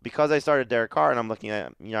 So because I started Derek Carr and I'm looking at,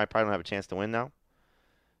 I probably don't have a chance to win now,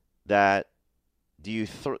 do you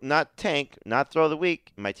not tank, not throw the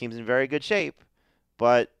week? My team's in very good shape,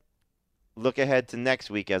 but look ahead to next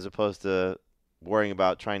week as opposed to worrying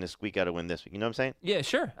about trying to squeak out a win this week. You know what I'm saying? Yeah,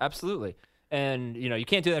 sure. Absolutely. And, you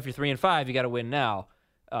can't do that if you're 3-5. You got to win now.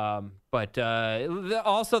 But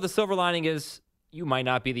also the silver lining is you might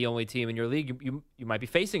not be the only team in your league. You might be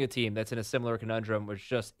facing a team that's in a similar conundrum,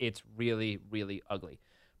 which it's really, really ugly.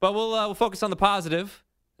 But we'll focus on the positive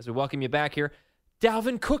as we welcome you back here.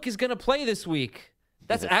 Dalvin Cook is going to play this week.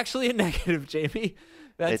 That's actually a negative, Jamie.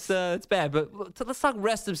 That's bad. But let's talk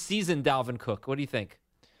rest of season Dalvin Cook. What do you think?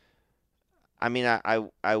 I mean,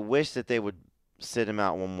 I wish that they would sit him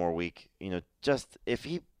out one more week. Just if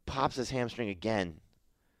he pops his hamstring again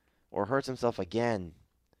or hurts himself again,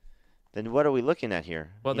 then what are we looking at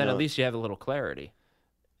here? Well, then at least you have a little clarity.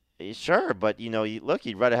 Sure, but,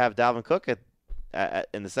 you'd rather have Dalvin Cook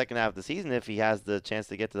in the second half of the season if he has the chance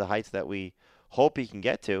to get to the heights that we hope he can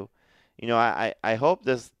get to. I hope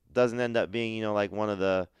this doesn't end up being, one of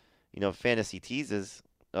the, fantasy teases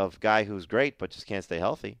of guy who's great but just can't stay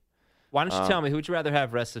healthy. Why don't you tell me, who would you rather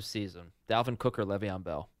have rest of season? Dalvin Cook or Le'Veon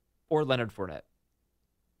Bell? Or Leonard Fournette?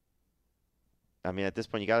 I mean, at this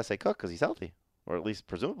point, you got to say Cook because he's healthy. or at least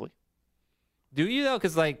presumably. Do you though?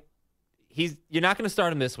 Because you're not going to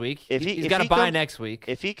start him this week. He's got to buy bye next week.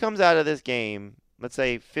 If he comes out of this game, let's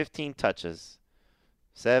say 15 touches,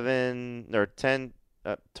 7 or 10,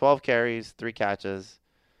 12 carries, 3 catches,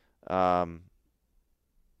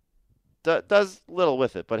 does little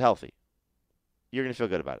with it, but healthy, you're going to feel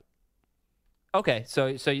good about it. Okay,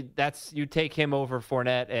 so you take him over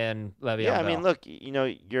Fournette and Le'Veon Yeah, I Bell. mean, look,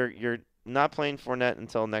 you're not playing Fournette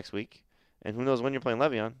until next week, and who knows when you're playing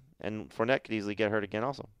Le'Veon, and Fournette could easily get hurt again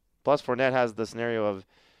also. Plus, Fournette has the scenario of,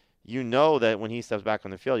 that when he steps back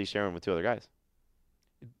on the field, he's sharing with 2 other guys.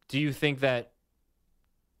 Do you think that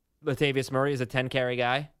Latavius Murray is a 10-carry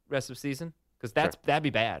guy rest of the season? Because that'd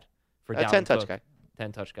be bad for Dalvin 10-touch Cook. guy.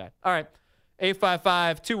 10-touch guy. All right.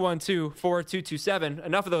 855-212-4227.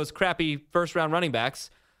 Enough of those crappy first-round running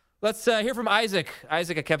backs. Let's hear from Isaac.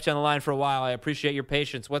 Isaac, I kept you on the line for a while. I appreciate your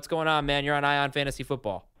patience. What's going on, man? You're on Ion Fantasy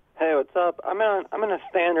Football. Hey, what's up? I'm in a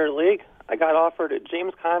standard league. I got offered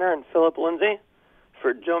James Conner and Phillip Lindsay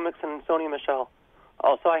for Joe Mixon and Sony Michel.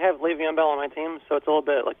 Also, I have Le'Veon Bell on my team, so it's a little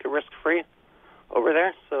bit like a risk-free over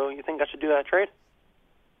there. So you think I should do that trade?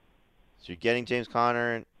 So you're getting James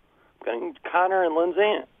Conner and I'm getting Conner and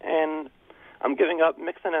Lindsay, and I'm giving up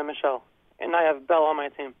Mixon and Michel, and I have Bell on my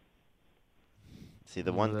team. See,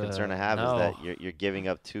 the one concern I have is that you're giving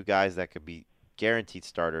up 2 guys that could be guaranteed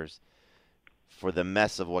starters for the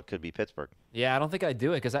mess of what could be Pittsburgh. Yeah, I don't think I'd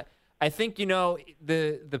do it because I think,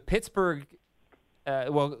 the Pittsburgh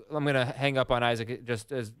well, I'm going to hang up on Isaac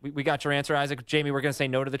just as we got your answer, Isaac. Jamie, we're going to say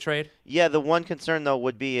no to the trade? Yeah, the one concern, though,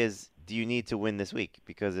 would be is do you need to win this week?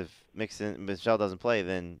 Because if Michel doesn't play,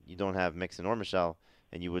 then you don't have Mixon or Michel,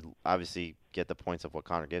 and you would obviously get the points of what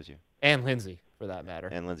Conner gives you. And Lindsey, for that matter.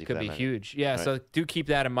 And Lindsey could for that be matter. huge. Yeah, Right. so do keep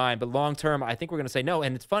that in mind. But long term, I think we're going to say no.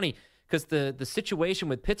 And it's funny because the situation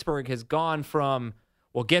with Pittsburgh has gone from,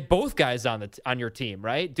 well, get both guys on your team,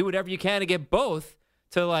 right? Do whatever you can to get both,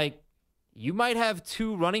 to you might have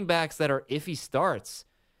 2 running backs that are iffy starts.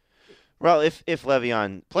 Well, if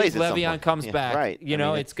Le'Veon plays, if Le'Veon comes back, right?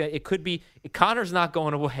 It could be. Connor's not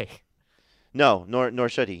going away. No, nor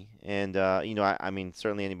should he. And I mean,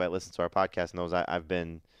 certainly anybody that listens to our podcast knows I've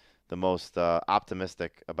been the most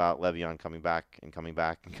optimistic about Le'Veon coming back and coming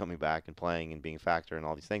back and coming back and playing and being a factor and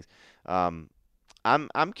all these things. I'm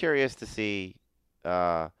curious to see.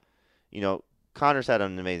 Connor's had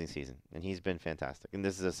an amazing season and he's been fantastic. And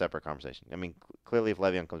this is a separate conversation. I mean, clearly if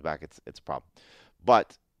Le'Veon comes back, it's a problem.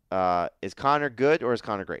 But is Connor good or is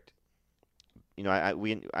Connor great? I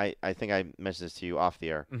think I mentioned this to you off the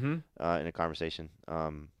air in a conversation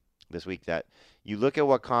this week that you look at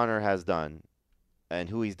what Connor has done and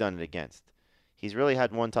who he's done it against. He's really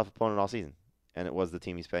had one tough opponent all season, and it was the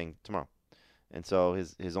team he's playing tomorrow. And so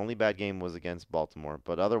his only bad game was against Baltimore,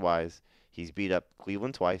 but otherwise he's beat up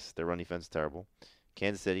Cleveland twice. Their run defense is terrible.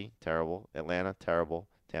 Kansas City, terrible. Atlanta, terrible.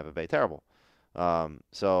 Tampa Bay, terrible.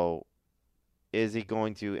 So is he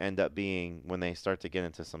going to end up being, when they start to get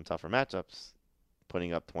into some tougher matchups,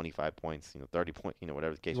 putting up 25 points, 30 points,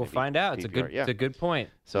 whatever the case may be? We'll find out. It's a good point.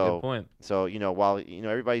 So while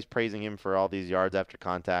everybody's praising him for all these yards after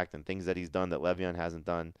contact and things that he's done that Le'Veon hasn't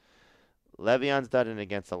done, Le'Veon's done it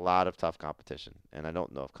against a lot of tough competition, and I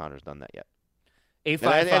don't know if Connor's done that yet.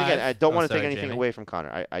 855. And again, I don't want to take anything away from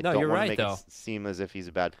Connor. I No, don't you're want right, to make though. it seem as if he's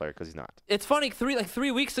a bad player because he's not. It's funny.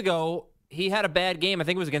 3 weeks ago, he had a bad game. I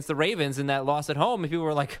think it was against the Ravens in that loss at home. And people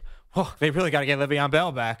were like, "Oh, they really got to get Le'Veon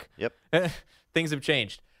Bell back." Yep. Things have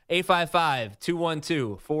changed.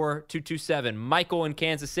 855-212-4227. Michael in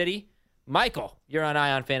Kansas City. Michael, you're on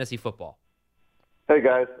Ion Fantasy Football. Hey,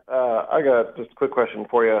 guys. I got just a quick question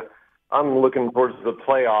for you. I'm looking towards the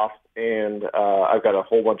playoffs, and I've got a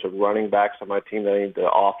whole bunch of running backs on my team that I need to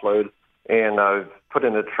offload. And I've put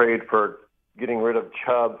in a trade for getting rid of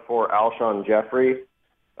Chubb for Alshon Jeffrey.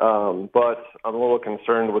 But I'm a little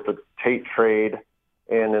concerned with the Tate trade.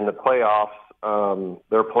 And in the playoffs,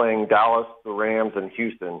 they're playing Dallas, the Rams, and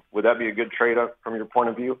Houston. Would that be a good trade up from your point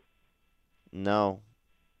of view? No.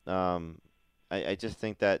 I just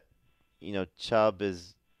think that, Chubb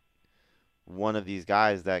is one of these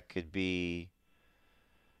guys that could be,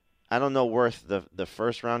 I don't know, worth the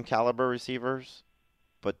first-round caliber receivers,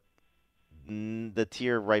 but the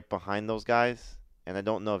tier right behind those guys. And I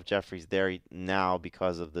don't know if Jeffrey's there now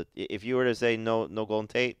because of if you were to say no Golden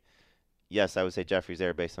Tate, yes, I would say Jeffrey's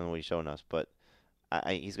there based on what he's shown us. But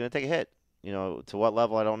he's going to take a hit. To what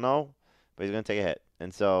level, I don't know, but he's going to take a hit.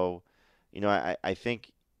 And so, I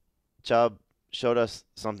think Chubb showed us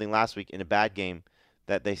something last week in a bad game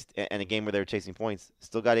that and a game where they were chasing points,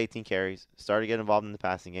 still got 18 carries, started to get involved in the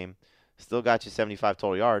passing game, still got you 75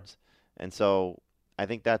 total yards. And so I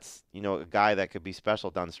think that's, a guy that could be special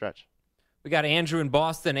down the stretch. We got Andrew in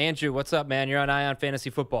Boston. Andrew, what's up, man? You're on Ion Fantasy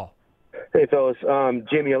Football. Hey, fellas.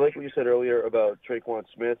 Jamie, I like what you said earlier about Traquan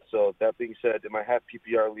Smith. So that being said, in my half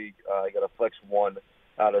PPR league, I got a flex one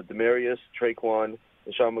out of Demarius, Traquan,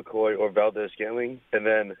 LaShawn McCoy, or Valdez-Scantling. And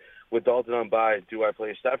then with Dalton on bye, do I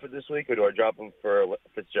play Stafford this week or do I drop him for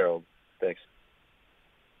Fitzgerald? Thanks.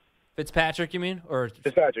 Fitzpatrick, you mean? Or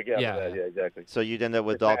Fitzpatrick, yeah. Yeah. Yeah, exactly. So you'd end up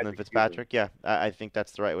with Dalton and Fitzpatrick? Yeah, I think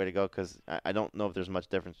that's the right way to go because I don't know if there's much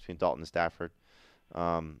difference between Dalton and Stafford,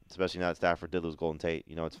 especially now that Stafford did lose Golden Tate.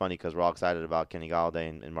 You know, it's funny because we're all excited about Kenny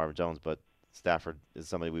Golladay and Marvin Jones, but Stafford is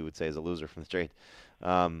somebody we would say is a loser from the trade.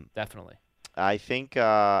 Definitely. I think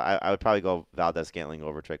I would probably go Valdez-Scantling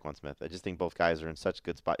over Traquan Smith. I just think both guys are in such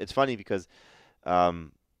good spot. It's funny because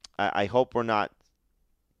I hope we're not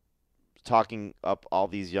talking up all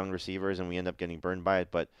these young receivers and we end up getting burned by it,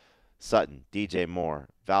 but Sutton, DJ Moore,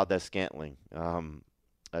 Valdez-Scantling,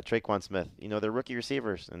 Traquan Smith, they're rookie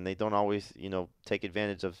receivers and they don't always, take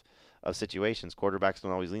advantage of situations. Quarterbacks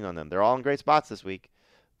don't always lean on them. They're all in great spots this week,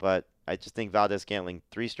 but I just think Valdez-Scantling,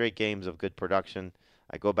 3 straight games of good production.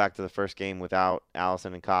 I go back to the first game without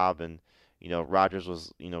Allison and Cobb and, Rodgers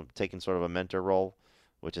was, taking sort of a mentor role,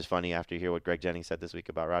 which is funny after you hear what Greg Jennings said this week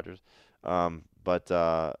about Rodgers.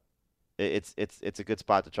 But it's a good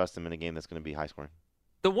spot to trust him in a game that's going to be high scoring.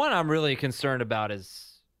 The one I'm really concerned about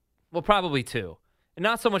is, well, probably 2. And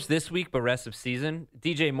not so much this week, but rest of season.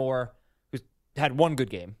 DJ Moore, who's had 1 good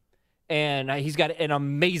game. And he's got an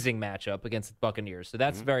amazing matchup against the Buccaneers. So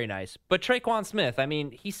that's very nice. But Traquan Smith, I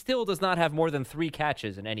mean, he still does not have more than 3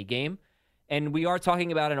 catches in any game. And we are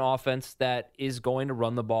talking about an offense that is going to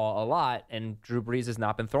run the ball a lot. And Drew Brees has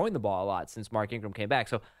not been throwing the ball a lot since Mark Ingram came back.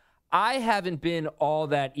 So I haven't been all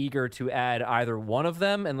that eager to add either one of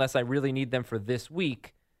them unless I really need them for this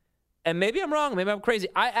week. And maybe I'm wrong. Maybe I'm crazy.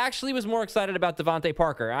 I actually was more excited about Devontae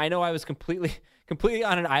Parker. I know I was completely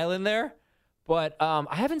on an island there, but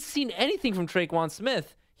I haven't seen anything from Traquan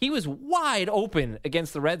Smith. He was wide open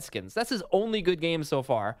against the Redskins. That's his only good game so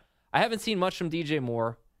far. I haven't seen much from DJ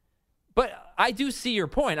Moore, but I do see your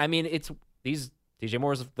point. I mean, DJ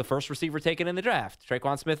Moore is the first receiver taken in the draft.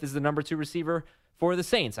 Traquan Smith is the number 2 receiver for the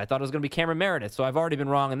Saints. I thought it was going to be Cameron Meredith, so I've already been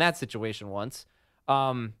wrong in that situation once.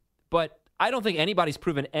 But I don't think anybody's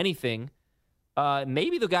proven anything.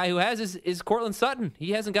 Maybe the guy who has is Cortland Sutton.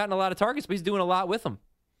 He hasn't gotten a lot of targets, but he's doing a lot with them.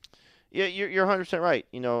 Yeah, you're 100% right.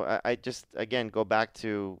 I just, again, go back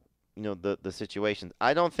to, the situations.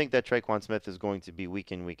 I don't think that Traquan Smith is going to be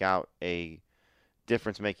week in, week out a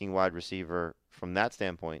difference-making wide receiver from that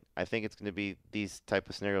standpoint. I think it's going to be these type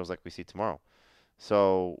of scenarios like we see tomorrow.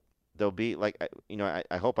 So there'll be, like,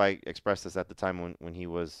 I hope I expressed this at the time when he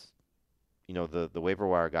was, the waiver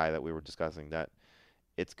wire guy that we were discussing, that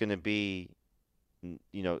it's going to be,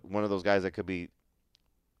 one of those guys that could be,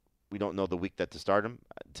 we don't know the week that to start him.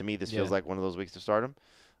 To me, this feels like one of those weeks to start him.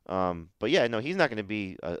 But yeah, no, he's not going to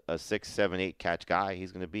be a 6, 7, 8 catch guy.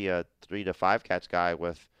 He's going to be a 3 to 5 catch guy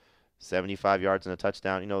with 75 yards and a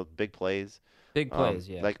touchdown. Big plays. Big plays,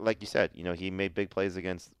 yeah. Like you said, he made big plays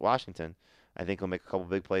against Washington. I think he'll make a couple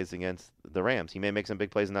big plays against the Rams. He may make some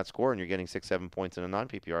big plays in that score, and you're getting 6, 7 points in a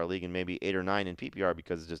non-PPR league, and maybe 8 or 9 in PPR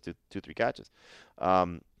because it's just 2, 3 catches.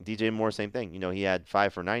 DJ Moore, same thing. He had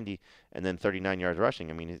 5 for 90 and then 39 yards rushing.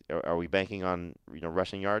 I mean, are we banking on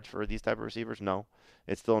rushing yards for these type of receivers? No.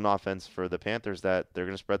 It's still an offense for the Panthers that they're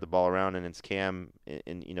going to spread the ball around, and it's Cam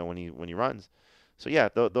when he runs. So yeah,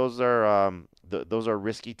 those are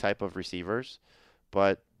risky type of receivers,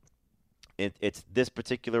 but it's this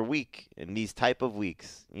particular week, in these type of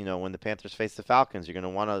weeks, when the Panthers face the Falcons, you're going to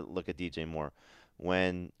want to look at DJ Moore.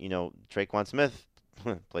 When, Traquan Smith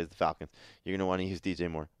plays the Falcons, you're going to want to use DJ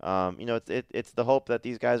Moore. It's the hope that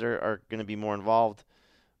these guys are going to be more involved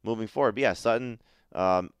moving forward. But yeah, Sutton,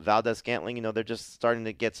 Valdez-Scantling, they're just starting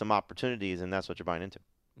to get some opportunities, and that's what you're buying into.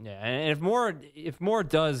 Yeah, and if Moore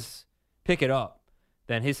does pick it up,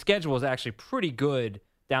 then his schedule is actually pretty good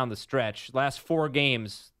down the stretch. Last 4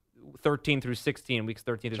 games, 13 through 16, weeks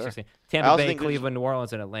 13 through 16. Tampa Bay, Cleveland, New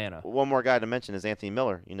Orleans, and Atlanta. One more guy to mention is Anthony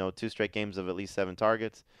Miller. 2 straight games of at least 7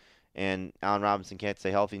 targets. And Allen Robinson can't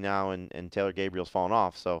stay healthy now, and Taylor Gabriel's fallen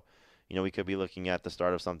off. So, we could be looking at the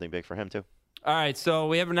start of something big for him, too. All right, so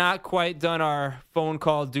we have not quite done our phone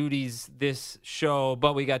call duties this show,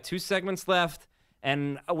 but we got 2 segments left,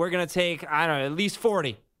 and we're going to take, at least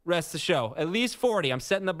 40 rest of the show. At least 40. I'm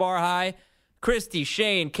setting the bar high. Christy,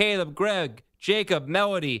 Shane, Caleb, Greg, Jacob,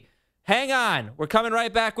 Melody. Hang on. We're coming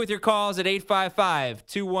right back with your calls at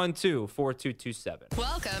 855-212-4227.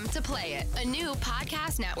 Welcome to Play It, a new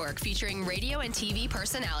podcast network featuring radio and TV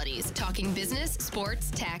personalities talking business, sports,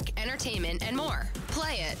 tech, entertainment, and more.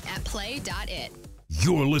 Play it at play.it.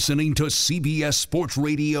 You're listening to CBS Sports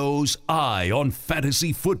Radio's Eye on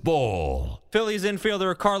Fantasy Football. Phillies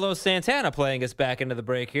infielder Carlos Santana playing us back into the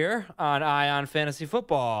break here on Eye on Fantasy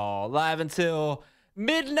Football. Live until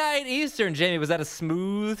midnight Eastern. Jamie, was that a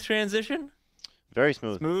smooth transition? Very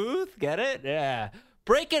smooth. Smooth? Get it? Yeah.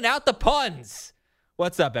 Breaking out the puns.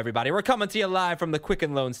 What's up, everybody? We're coming to you live from the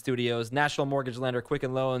Quicken Loans Studios. National mortgage lender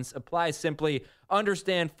Quicken Loans. Apply simply,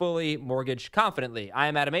 understand fully, mortgage confidently. I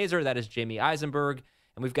am Adam Aizer. That is Jamey Eisenberg.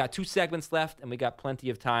 And we've got 2 segments left, and we got plenty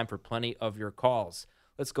of time for plenty of your calls.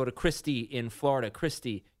 Let's go to Christy in Florida.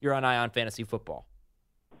 Christy, you're on Eye on Fantasy Football.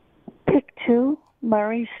 Pick 2,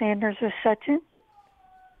 Murray, Sanders, or Sutton.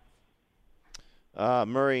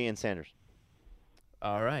 Murray and Sanders.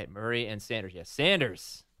 All right, Murray and Sanders. Yes,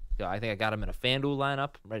 Sanders. I think I got him in a FanDuel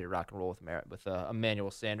lineup. I'm ready to rock and roll with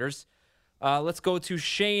Emmanuel Sanders. Let's go to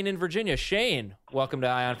Shane in Virginia. Shane, welcome to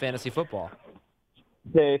Eye on Fantasy Football.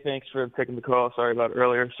 Hey, thanks for taking the call. Sorry about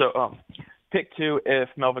earlier. So, pick 2 if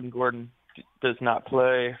Melvin Gordon does not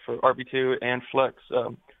play for RB2 and flex.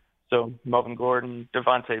 So Melvin Gordon,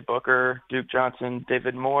 Devontae Booker, Duke Johnson,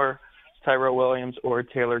 David Moore, Tyrell Williams, or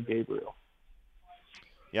Taylor Gabriel.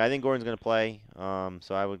 Yeah, I think Gordon's going to play. So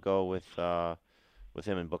I would go with him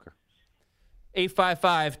and Booker.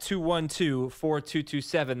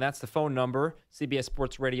 855-212-4227. That's the phone number. CBS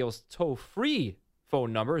Sports Radio's toll-free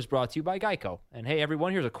phone number is brought to you by Geico. And hey,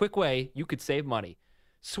 everyone, here's a quick way you could save money.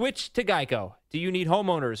 Switch to Geico. Do you need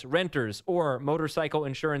homeowners, renters, or motorcycle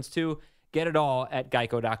insurance too? Get it all at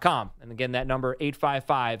geico.com. And again, that number,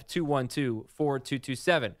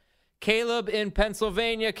 855-212-4227. Caleb in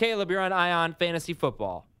Pennsylvania. Caleb, you're on Eye on Fantasy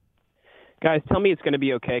Football. Guys, tell me it's going to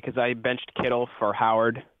be okay because I benched Kittle for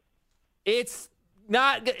Howard. It's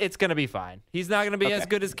not. It's going to be fine. He's not going to be as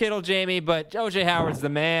good as Kittle, Jamie, but O.J. Howard's the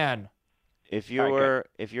man. If you're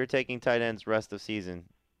taking tight ends rest of season,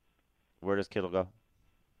 where does Kittle go?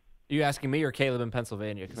 You asking me or Caleb in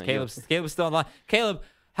Pennsylvania? Because Caleb's still online. Caleb,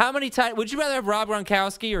 how many tight? Would you rather have Rob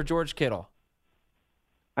Gronkowski or George Kittle?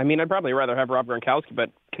 I mean, I'd probably rather have Rob Gronkowski,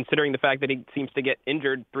 but considering the fact that he seems to get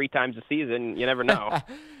injured 3 times a season, you never know.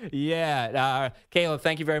 Yeah, Caleb,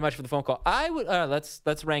 thank you very much for the phone call. I would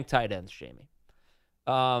let's rank tight ends, Jamie.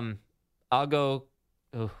 I'll go.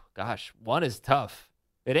 Oh gosh, 1 is tough.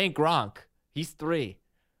 It ain't Gronk. He's 3.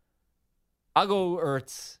 I'll go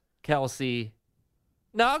Ertz, Kelsey.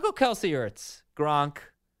 No, I'll go Kelsey, Ertz, Gronk,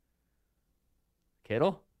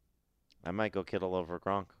 Kittle. I might go Kittle over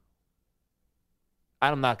Gronk.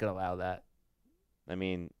 I'm not going to allow that. I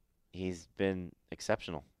mean, he's been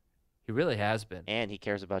exceptional. He really has been. And he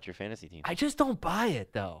cares about your fantasy team. I just don't buy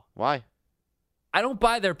it, though. Why? I don't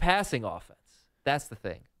buy their passing offense. That's the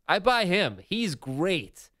thing. I buy him. He's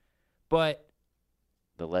great. But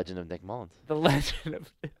the legend of Nick Mullins. The legend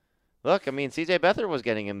of Look, I mean, C.J. Beathard was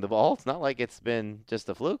getting him the ball. It's not like it's been just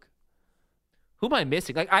a fluke. Who am I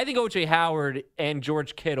missing? Like, I think O.J. Howard and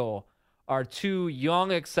George Kittle are 2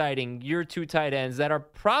 young, exciting year 2 tight ends that are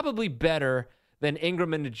probably better than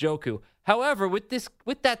Ingram and Njoku. However, with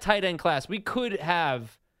that tight end class, we could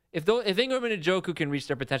have, if Ingram and Njoku can reach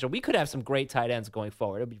their potential, we could have some great tight ends going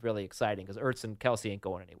forward. It'll be really exciting because Ertz and Kelsey ain't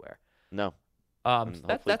going anywhere. No.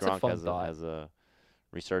 That's Gronk a fun thought. has a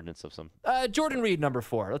resurgence of some. Jordan Reed, number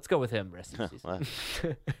 4. Let's go with him. Rest of the season.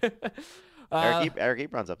 Eric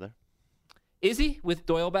Ebron's up there. Is he with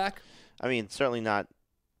Doyle back? I mean, certainly not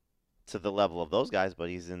to the level of those guys, but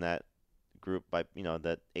he's in that group that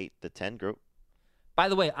 8 to 10 group. By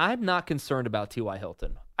the way, I'm not concerned about T.Y.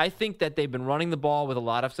 Hilton. I think that they've been running the ball with a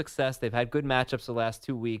lot of success. They've had good matchups the last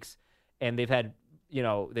 2 weeks, and they've taken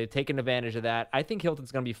advantage of that. I think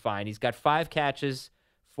Hilton's going to be fine. He's got 5 catches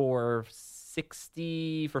for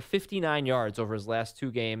 59 yards over his last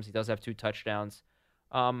 2 games. He does have 2 touchdowns.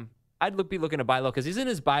 I'd be looking to buy low because he's in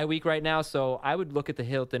his bye week right now. So I would look at the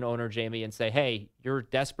Hilton owner, Jamie, and say, hey, you're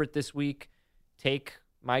desperate this week. Take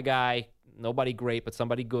my guy, nobody great, but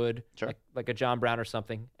somebody good, sure. like a John Brown or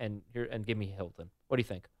something, and give me Hilton. What do you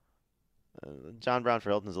think? John Brown for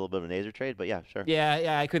Hilton is a little bit of an Aizer trade, but yeah, sure.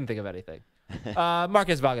 Yeah, I couldn't think of anything.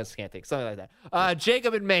 Marcus Vargas can't think, something like that.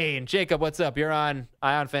 Jacob in Maine. Jacob, what's up? You're on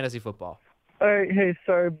Eye on Fantasy Football. All right, hey,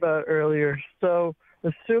 sorry about earlier. So,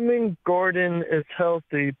 assuming Gordon is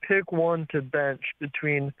healthy, pick 1 to bench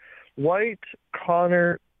between White,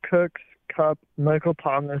 Connor, Cooks, Kupp, Michael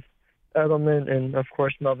Thomas, Edelman, and, of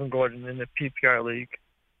course, Melvin Gordon in the PPR league.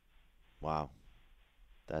 Wow.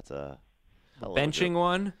 That's a benching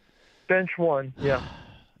one? Bench 1, yeah.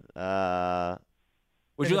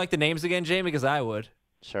 Would you like the names again, Jamie? Because I would.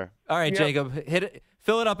 Sure. All right, Yep. Jacob, hit it.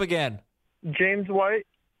 Fill it up again. James White,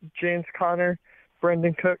 James Conner,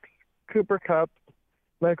 Brendan Cooks, Cooper Kupp,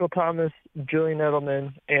 Michael Thomas, Julian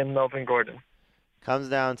Edelman, and Melvin Gordon. Comes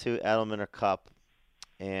down to Edelman or Kupp,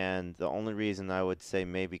 and the only reason I would say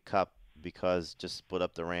maybe Kupp because just split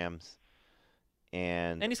up the Rams.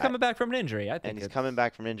 And he's coming back from an injury, I think. And he's coming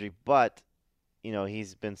back from injury, but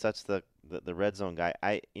he's been such the red zone guy.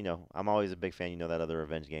 I'm always a big fan. That other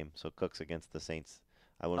revenge game. So Cook's against the Saints.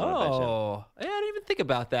 I wouldn't want to bench him. Oh, I didn't even think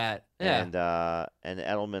about that. Yeah. And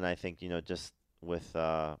Edelman, I think just with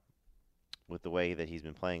the way that he's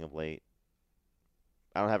been playing of late,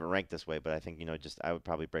 I don't have it ranked this way, but I think I would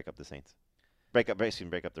probably break up the Saints, break up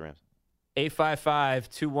the Rams.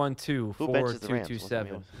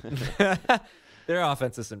 855-212-4227. Their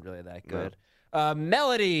offense isn't really that good. No.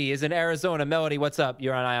 Melody is in Arizona. Melody, what's up?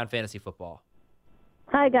 You're on Ion Fantasy Football.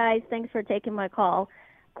 Hi, guys. Thanks for taking my call.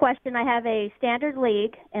 Question, I have a standard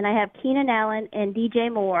league, and I have Keenan Allen and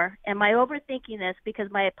DJ Moore. Am I overthinking this because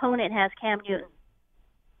my opponent has Cam Newton?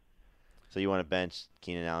 So you want to bench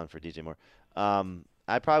Keenan Allen for DJ Moore.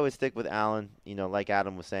 I probably would stick with Allen. Like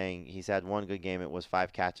Adam was saying, he's had one good game. It was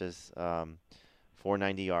 5 catches,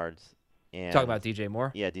 490 yards. And talking about DJ Moore?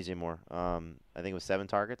 Yeah, DJ Moore. I think it was 7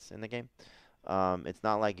 targets in the game. It's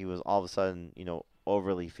not like he was all of a sudden,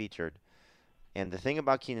 overly featured. And the thing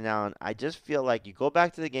about Keenan Allen, I just feel like you go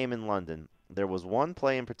back to the game in London. There was one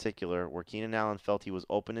play in particular where Keenan Allen felt he was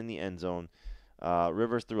open in the end zone.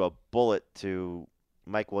 Rivers threw a bullet to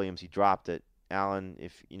Mike Williams. He dropped it. Allen,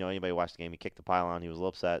 if anybody watched the game, he kicked the pylon. He was a little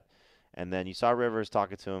upset. And then you saw Rivers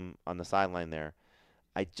talking to him on the sideline there.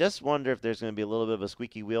 I just wonder if there's going to be a little bit of a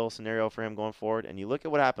squeaky wheel scenario for him going forward. And you look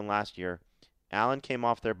at what happened last year. Allen came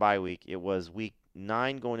off their bye week. It was week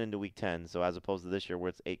 9 going into week 10, so as opposed to this year where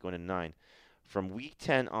it's 8 going into 9. From week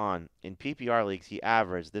 10 on, in PPR leagues, he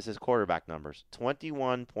averaged, this is quarterback numbers,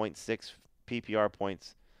 21.6 PPR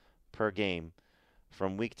points per game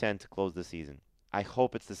from week 10 to close the season. I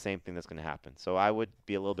hope it's the same thing that's going to happen. So I would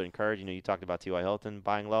be a little bit encouraged. You talked about T.Y. Hilton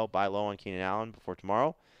buying low, buy low on Keenan Allen before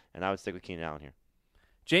tomorrow, and I would stick with Keenan Allen here.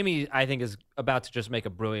 Jamie, I think, is about to just make a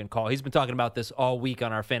brilliant call. He's been talking about this all week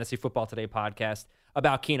on our Fantasy Football Today podcast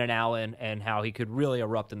about Keenan Allen and how he could really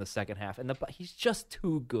erupt in the second half. And he's just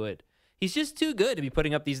too good. He's just too good to be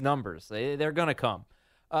putting up these numbers. They're going to come.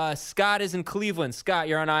 Scott is in Cleveland. Scott,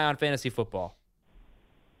 you're on Ion Fantasy Football.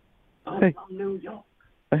 Hey.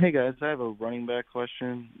 Hey, guys. I have a running back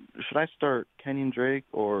question. Should I start Kenyon Drake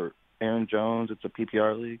or Aaron Jones? It's a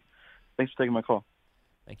PPR league. Thanks for taking my call.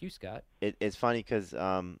 Thank you, Scott. It's funny because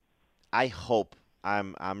I'm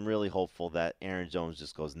really hopeful that Aaron Jones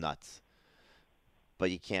just goes nuts.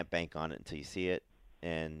 But you can't bank on it until you see it.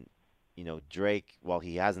 And Drake, while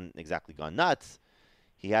he hasn't exactly gone nuts,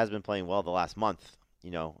 he has been playing well the last month.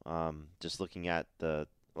 Just looking at a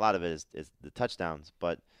lot of it is the touchdowns,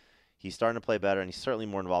 but he's starting to play better, and he's certainly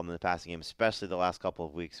more involved in the passing game, especially the last couple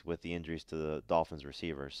of weeks with the injuries to the Dolphins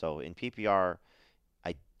receivers. So in PPR,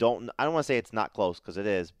 I don't want to say it's not close because it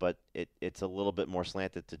is, but it's a little bit more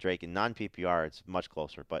slanted to Drake. In non-PPR, it's much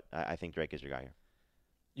closer, but I think Drake is your guy here.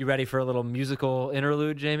 You ready for a little musical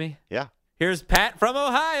interlude, Jamie? Yeah. Here's Pat from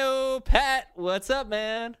Ohio. Pat, what's up,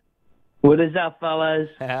 man? What is up, fellas?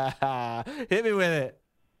 Hit me with it.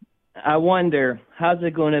 I wonder, how's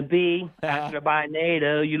it going to be after the bye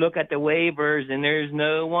NATO? You look at the waivers, and there's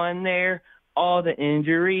no one there. All the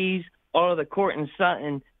injuries, all the Courtland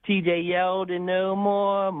Sutton, TJ Yeldon, no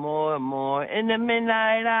more. In the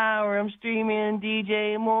midnight hour, I'm streaming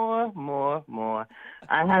DJ more.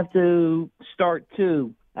 I have to start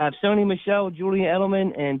 2. I have Sony Michel, Julian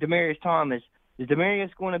Edelman, and Demaryius Thomas. Is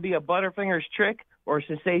Demaryius going to be a Butterfingers trick or a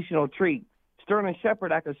sensational treat? Sterling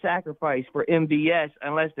Shepard I could sacrifice for MVS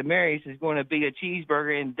unless Demaryius is going to be a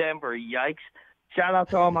cheeseburger in Denver. Yikes. Shout out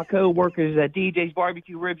to all my co-workers at DJ's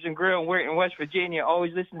Barbecue Ribs and Grill in West Virginia,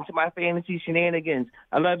 always listening to my fantasy shenanigans.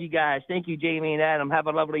 I love you guys. Thank you, Jamie and Adam. Have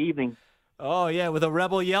a lovely evening. Oh, yeah, with a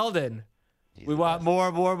Rebel Yeldon. We want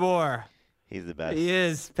more. He's the best. He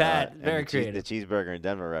is, Pat. Very creative. The cheeseburger in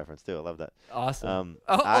Denver reference, too. I love that. Awesome.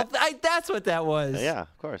 That's what that was. Yeah,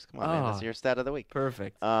 of course. Come on, man. That's your stat of the week.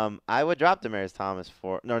 Perfect. I would drop Demaryius Thomas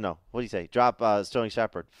for – no. What do you say? Drop Sterling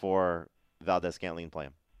Shepard for Valdez-Scantling and play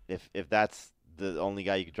him. If that's the only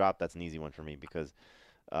guy you could drop, that's an easy one for me because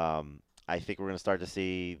I think we're going to start to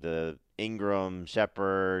see the Ingram,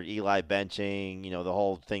 Shepard, Eli benching, the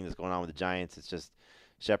whole thing that's going on with the Giants. It's just –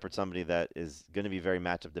 Shepard's somebody that is going to be very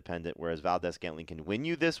matchup dependent, whereas Valdez-Scantling can win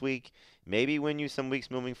you this week, maybe win you some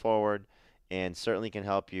weeks moving forward, and certainly can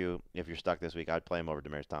help you if you're stuck this week. I'd play him over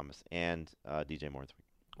Demaryius Thomas and DJ Moore this week.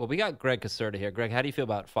 Well, we got Greg Caserta here. Greg, how do you feel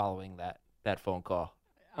about following that phone call?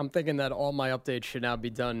 I'm thinking that all my updates should now be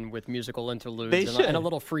done with musical interludes They should. and a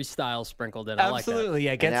little freestyle sprinkled in. Absolutely,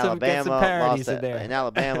 yeah. Get And some parodies in there. And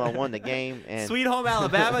Alabama won the game. And Sweet Home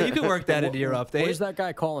Alabama. You can work that into your update. Where's that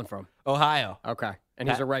guy calling from? Ohio. Okay, and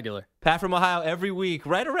he's a regular. Pat from Ohio every week,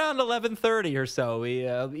 right around 11:30 or so.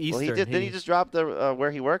 Eastern. Well, did he just drop the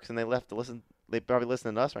where he works and they left to listen? They probably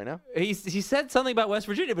listening to us right now. He said something about West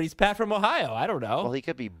Virginia, but he's Pat from Ohio. I don't know. Well, he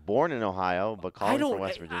could be born in Ohio, but calling from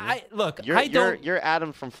West Virginia. You're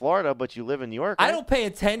Adam from Florida, but you live in New York. Right? I don't pay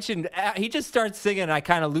attention. He just starts singing, and I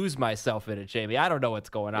kind of lose myself in it, Jamie. I don't know what's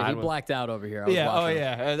going on. He blacked out over here. I was watching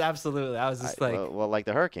him. Absolutely. I was just well, like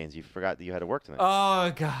the Hurricanes, you forgot that you had to work tonight.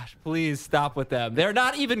 Oh gosh, please stop with them. They're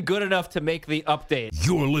not even good enough to make the update.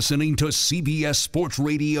 You're listening to CBS Sports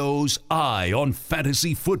Radio's Eye on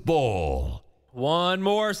Fantasy Football. One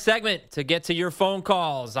more segment to get to your phone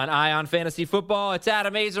calls on Eye on Fantasy Football. It's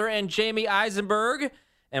Adam Aizer and Jamey Eisenberg,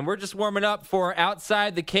 and we're just warming up for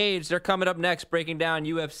Outside the Cage. They're coming up next, breaking down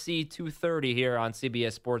UFC 230 here on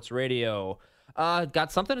CBS Sports Radio.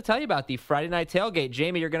 Got something to tell you about the Friday night tailgate.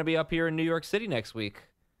 Jamie, you're going to be up here in New York City next week.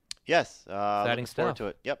 Yes. Exciting looking forward stuff. to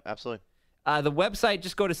it. Yep, absolutely. The website,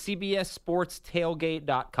 just go to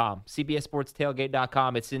cbssportstailgate.com.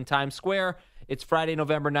 cbssportstailgate.com. It's in Times Square. It's Friday,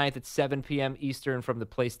 November 9th at 7 p.m. Eastern from the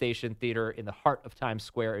PlayStation Theater in the heart of Times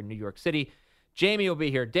Square in New York City. Jamie will be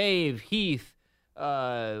here. Dave, Heath,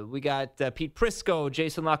 we got Pete Prisco,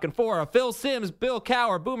 Jason Lockenfora, Phil Sims, Bill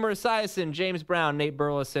Cower, Boomer Esiason, James Brown, Nate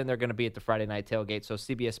Burleson. They're going to be at the Friday night tailgate. So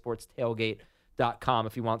cbssportstailgate.com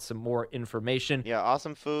if you want some more information. Yeah,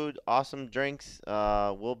 awesome food, awesome drinks.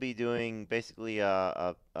 We'll be doing basically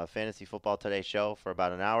a Fantasy Football Today show for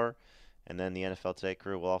about an hour, and then the NFL Today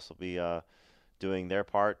crew will also be doing their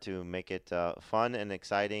part to make it fun and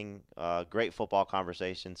exciting, great football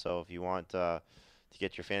conversation. So if you want to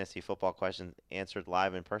get your fantasy football questions answered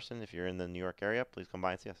live in person, if you're in the New York area, please come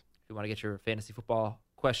by and see us. If you want to get your fantasy football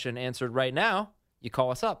question answered right now, you call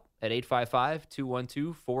us up at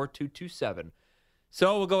 855-212-4227.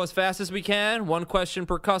 So we'll go as fast as we can. One question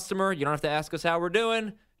per customer. You don't have to ask us how we're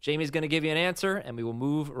doing. Jamie's going to give you an answer, and we will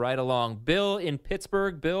move right along. Bill in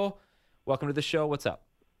Pittsburgh. Bill, welcome to the show. What's up?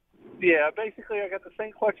 Yeah, basically I got the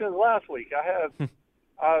same question as last week. I have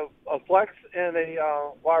a flex and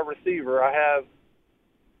a wide receiver. I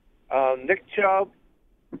have Nick Chubb.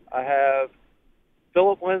 I have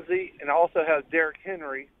Philip Lindsay, and I also have Derrick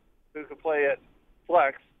Henry, who could play at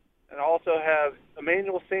flex. And I also have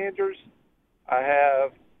Emmanuel Sanders. I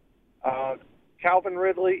have Calvin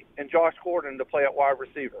Ridley and Josh Gordon to play at wide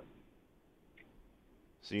receiver.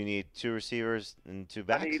 So you need two receivers and two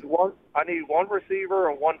backs? I need one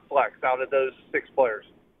receiver and one flex out of those 6 players.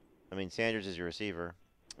 I mean, Sanders is your receiver,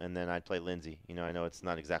 and then I'd play Lindsey. I know it's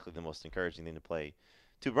not exactly the most encouraging thing to play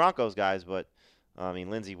two Broncos guys, but,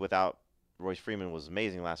 Lindsey without Royce Freeman was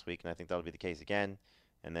amazing last week, and I think that'll be the case again.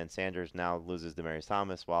 And then Sanders now loses Demaryius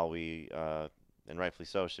Thomas while we, and rightfully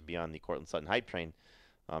so, should be on the Cortland Sutton hype train.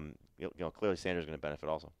 Clearly Sanders is going to benefit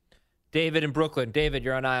also. David in Brooklyn. David,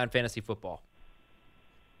 you're on Eye on Fantasy Football.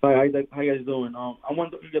 Hi, how you guys doing? I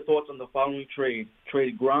wanted to get your thoughts on the following trade.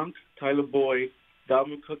 Trade Gronk, Tyler Boyd,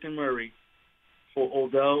 Dalvin Cook, and Murray for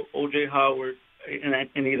Odell, O.J. Howard, and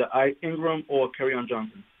either Ingram or Kerryon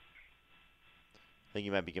Johnson. I think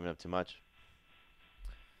you might be giving up too much.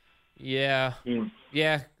 Yeah.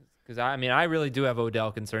 Yeah, because, I really do have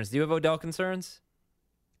Odell concerns. Do you have Odell concerns?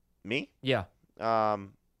 Me? Yeah. Sort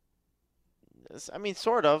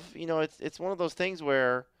of. It's one of those things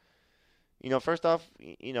where, first off,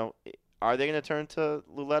 are they going to turn to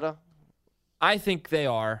Luletta? I think they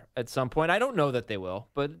are at some point. I don't know that they will,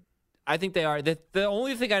 but I think they are. The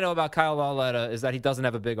only thing I know about Kyle Luletta is that he doesn't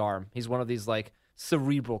have a big arm. He's one of these,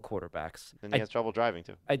 cerebral quarterbacks. And he has trouble driving,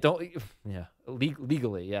 too. I don't,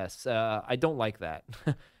 legally, yes. I don't like that.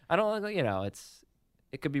 I don't,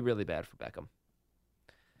 it could be really bad for Beckham.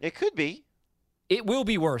 It could be. It will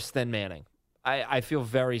be worse than Manning. I feel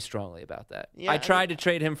very strongly about that. Yeah, I tried to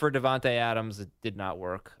trade him for Devontae Adams. It did not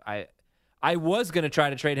work. I was going to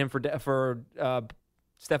try to trade him for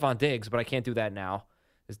Stephon Diggs, but I can't do that now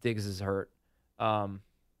because Diggs is hurt.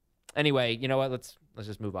 Anyway, you know what? Let's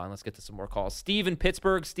just move on. Let's get to some more calls. Steve in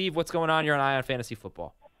Pittsburgh. Steve, what's going on? You're on Eye on Fantasy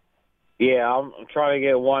Football. Yeah, I'm trying to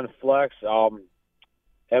get one flex.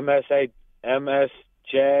 MSJ,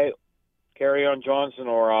 Kerryon Johnson,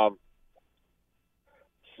 or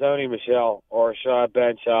Sony Michel, or should I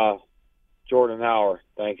bench Jordan Howard?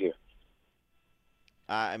 Thank you.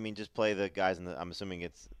 Just play the guys I'm assuming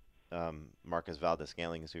it's Marcus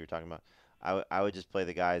Valdez-Scantling is who you're talking about. I would just play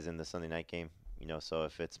the guys in the Sunday night game. So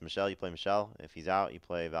if it's Michel, you play Michel. If he's out, you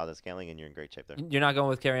play Valdez-Scantling, and you're in great shape there. You're not going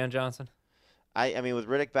with Kerryon Johnson? With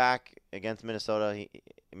Riddick back against Minnesota,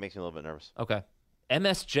 makes me a little bit nervous. Okay.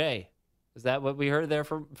 MSJ. Is that what we heard there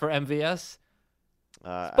for MVS?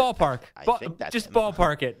 Ballpark. I think that's just him.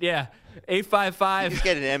 ballpark it. Yeah. 855. Just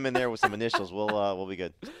get an M in there with some initials. We'll be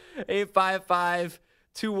good.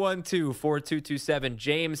 855-212-4227.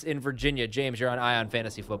 James in Virginia. James, you're on Ion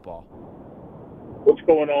Fantasy Football. What's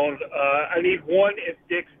going on? I need one if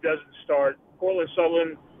Dix doesn't start. Cortland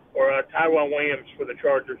Sutherland or Tyrell Williams for the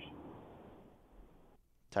Chargers.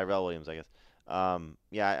 Tyrell Williams, I guess.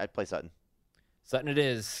 Yeah, I'd play Sutton. Sutton it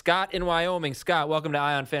is. Scott in Wyoming. Scott, welcome to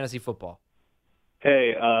Ion Fantasy Football.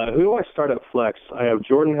 Hey, who do I start at flex? I have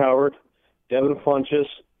Jordan Howard, Devin Funchess,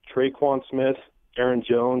 Traquan Smith, Aaron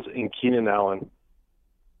Jones, and Keenan Allen.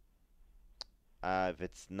 If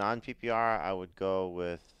it's non-PPR, I would go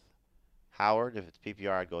with Howard. If it's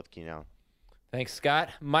PPR, I'd go with Keenan Allen. Thanks, Scott.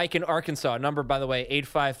 Mike in Arkansas. Number, by the way,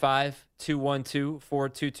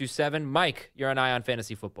 855-212-4227. Mike, you're on Ion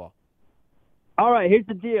Fantasy Football. All right, here's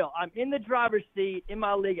the deal. I'm in the driver's seat in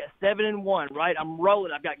my league at 7-1, right? I'm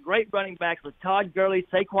rolling. I've got great running backs with Todd Gurley,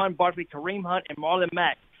 Saquon Barkley, Kareem Hunt, and Marlon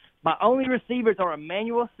Mack. My only receivers are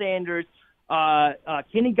Emmanuel Sanders,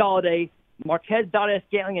 Kenny Galladay, Marquez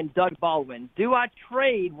Valdez-Scantling, and Doug Baldwin. Do I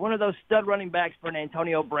trade one of those stud running backs for an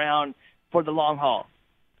Antonio Brown for the long haul?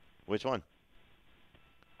 Which one?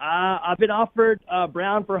 I've been offered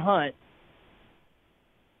Brown for Hunt.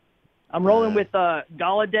 I'm rolling with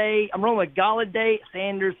Galladay. I'm rolling with Galladay,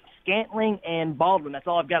 Sanders, Scantling, and Baldwin. That's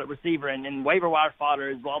all I've got at receiver, and waiver wire fodder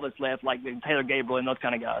is all that's left, like Taylor Gabriel and those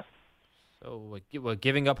kind of guys. So,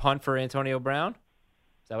 giving up Hunt for Antonio Brown?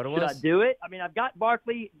 Is that what it was? Should I do it? I mean, I've got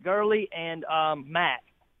Barkley, Gurley, and Mack.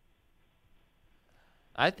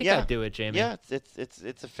 I think I'd do it, Jamie. Yeah,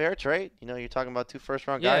 it's a fair trade. You know, you're talking about two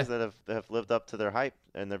first-round guys that have lived up to their hype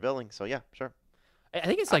and their billing. So yeah, sure. I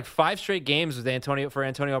think it's like 5 straight games with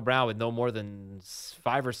Antonio Brown with no more than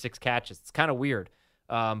 5 or 6 catches. It's kind of weird,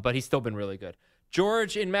 but he's still been really good.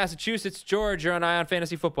 George in Massachusetts. George, you're on Ion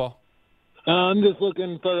Fantasy Football. I'm just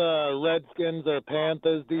looking for the Redskins or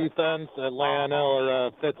Panthers defense, Atlanta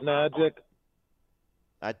or Fitzmagic.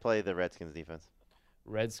 I'd play the Redskins defense.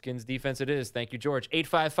 Redskins defense it is. Thank you, George.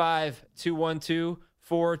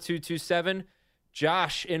 855-212-4227.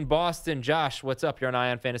 Josh in Boston. Josh, what's up? You're on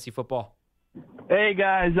Ion Fantasy Football. Hey,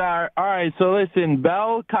 guys. All right, so listen,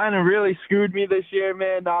 Bell kind of really screwed me this year,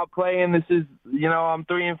 man, not playing. This is, I'm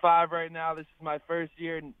 3-5 right now. This is my first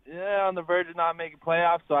year on the verge of not making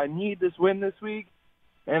playoffs, so I need this win this week.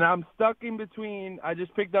 And I'm stuck in between. I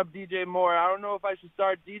just picked up DJ Moore. I don't know if I should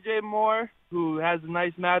start DJ Moore, who has a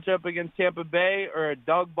nice matchup against Tampa Bay, or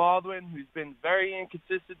Doug Baldwin, who's been very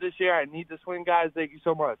inconsistent this year. I need this win, guys. Thank you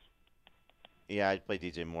so much. Yeah, I'd play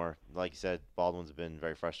DJ Moore. Like you said, Baldwin's been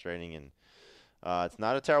very frustrating, and it's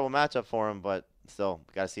not a terrible matchup for him, but still,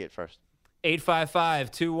 got to see it first.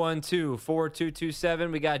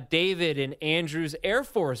 855-212-4227. We got David in Andrews Air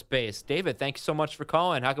Force Base. David, thank you so much for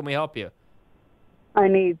calling. How can we help you? I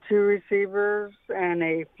need 2 receivers and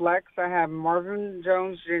a flex. I have Marvin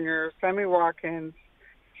Jones Jr., Sammy Watkins,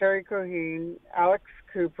 Kerry Coheen, Alex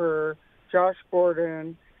Cooper, Josh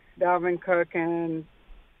Gordon, Dalvin Cook, and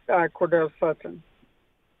Cordell Sutton.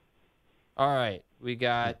 All right. We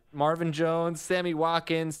got Marvin Jones, Sammy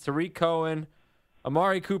Watkins, Tariq Cohen,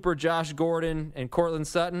 Amari Cooper, Josh Gordon, and Cortland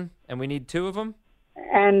Sutton, and we need 2 of them?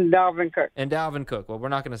 And Dalvin Cook. Well, we're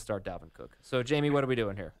not going to start Dalvin Cook. So, Jamie, what are we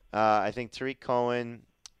doing here? I think Tariq Cohen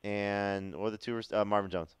or the 2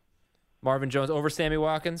 Marvin Jones. Marvin Jones over Sammy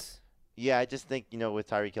Watkins? Yeah, I just think, with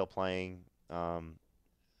Tyreek Hill playing,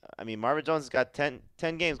 Marvin Jones has got 10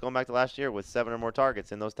 games going back to last year with 7 or more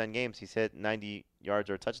targets. In those 10 games, he's hit 90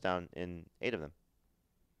 yards or a touchdown in 8 of them.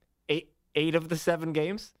 8 of the 7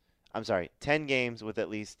 games? I'm sorry, 10 games with at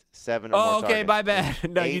least 7 or more targets. Oh, okay, my bad.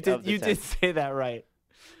 No, you did 10. say that right.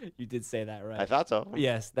 You did say that right. I thought so.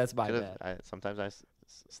 Yes, that's my bad. Sometimes I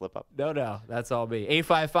slip up. No, that's all me.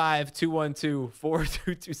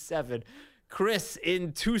 855-212-4227. Chris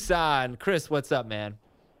in Tucson. Chris, what's up, man?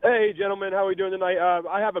 Hey, gentlemen, how are we doing tonight?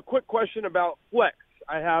 I have a quick question about flex.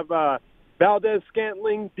 I have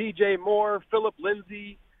Valdez-Scantling, DJ Moore, Phillip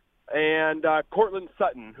Lindsay, and Cortland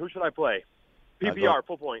Sutton. Who should I play? PPR,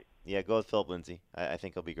 full point. Yeah, go with Phillip Lindsay. I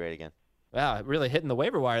think he'll be great again. Wow, really hitting the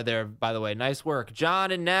waiver wire there, by the way. Nice work.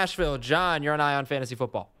 John in Nashville. John, you're on Ion Fantasy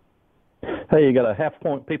Football. Hey, you got a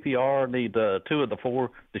half-point PPR. Need 2 of the 4.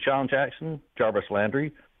 Deshaun Jackson, Jarvis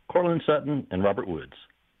Landry, Cortland Sutton, and Robert Woods.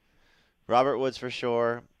 Robert Woods for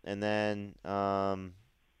sure. And then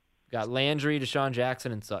got Landry, Deshaun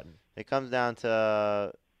Jackson, and Sutton. It comes down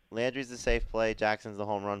to Landry's the safe play, Jackson's the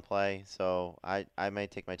home run play. So I may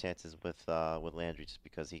take my chances with Landry just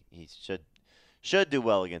because he should do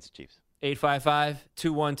well against the Chiefs.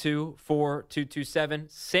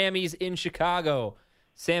 855-212-4227. Sammy's in Chicago.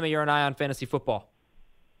 Sammy, you're an Eye on Fantasy Football.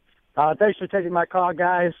 Thanks for taking my call,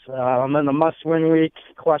 guys. I'm in the must-win week.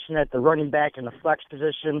 Question at the running back and the flex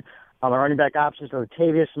position. My running back options are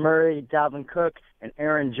Latavius Murray, Dalvin Cook, and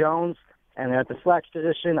Aaron Jones. And at the flex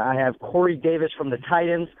position, I have Corey Davis from the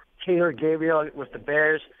Titans, Taylor Gabriel with the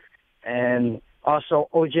Bears, and also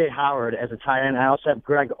O.J. Howard as a tight end. I also have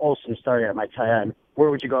Greg Olsen starting at my tight end. Where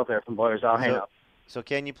would you go there from Boilers? I'll hang up. So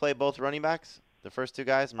can you play both running backs? The first two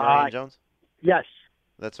guys, Murray and Jones? Yes.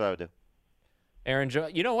 That's what I would do. Aaron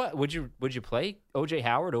Jones. You know what? Would you play O.J.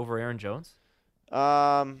 Howard over Aaron Jones?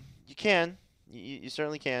 You can. You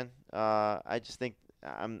certainly can. I just think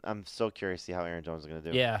I'm so curious to see how Aaron Jones is going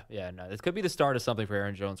to do. Yeah. No, this could be the start of something for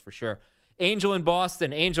Aaron Jones for sure. Angel in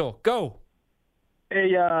Boston. Angel, go.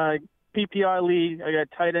 Hey, PPR league. I got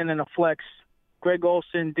tight end and a flex. Greg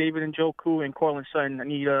Olsen, David Njoku, and Cortland Sutton. I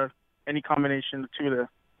need any combination of the two there.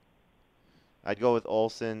 I'd go with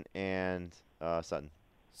Olsen and Sutton.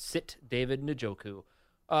 Sit David Njoku.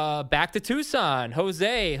 Back to Tucson.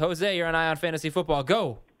 Jose, you're an Eye on Fantasy Football.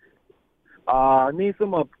 Go. I need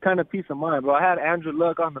some kind of peace of mind, but I had Andrew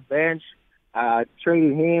Luck on the bench.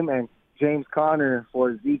 Traded him and James Conner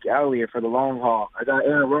for Zeke Elliott for the long haul. I got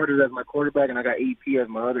Aaron Rodgers as my quarterback, and I got EP as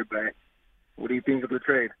my other back. What do you think of the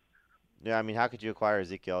trade? Yeah, I mean, how could you acquire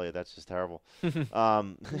Ezekiel Elliott? That's just terrible.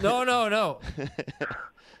 No. No,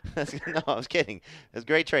 I was kidding. It's a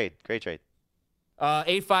great trade.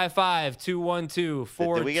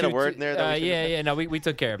 855-212-4227. Did we get a word in there? Yeah. No, we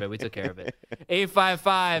took care of it.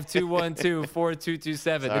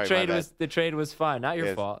 855-212-4227. The trade was fine. Not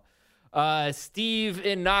your fault. Steve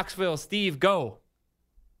in Knoxville. Steve, go.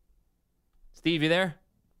 Steve, you there?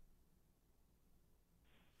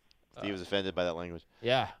 Steve was offended by that language.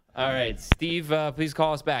 Yeah. All right. Steve, please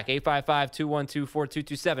call us back.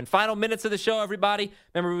 855-212-4227. Final minutes of the show, everybody.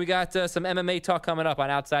 Remember, we got some MMA talk coming up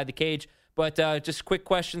on Outside the Cage. But just quick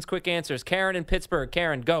questions, quick answers. Karen in Pittsburgh.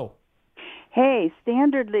 Karen, go. Hey,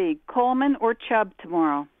 Standard League, Coleman or Chubb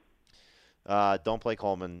tomorrow? Don't play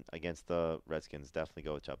Coleman against the Redskins. Definitely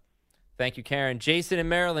go with Chubb. Thank you, Karen. Jason in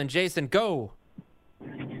Maryland. Jason, go.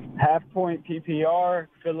 Half-point PPR,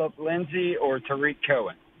 Philip Lindsay or Tariq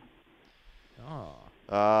Cohen?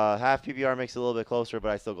 Half PPR makes it a little bit closer,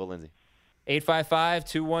 but I still go Lindsay.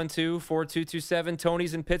 855-212-4227.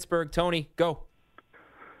 Tony's in Pittsburgh. Tony, go.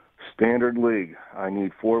 Standard League. I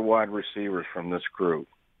need 4 wide receivers from this group.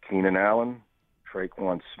 Keenan Allen,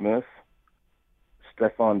 Traquan Smith,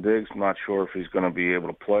 Stephon Diggs, not sure if he's going to be able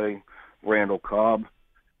to play, Randall Cobb,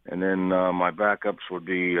 and then my backups would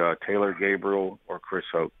be Taylor Gabriel or Chris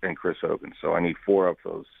Hogan. So I need 4 of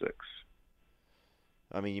those 6.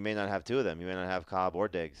 I mean, you may not have 2 of them. You may not have Cobb or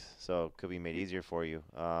Diggs, so it could be made easier for you.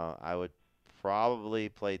 I would probably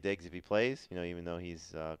play Diggs if he plays, even though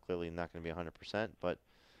he's clearly not going to be 100%. But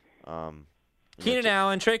Keenan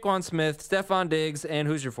Allen, Traquan Smith, Stephon Diggs, and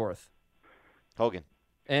who's your 4th? Hogan.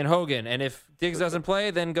 And if Diggs doesn't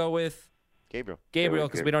play, then go with Gabriel,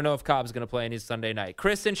 because we don't know if Cobb's going to play in his Sunday night.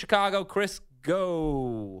 Chris in Chicago. Chris,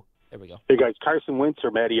 go. There we go. Hey, guys, Carson Wentz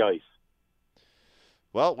or Matty Ice?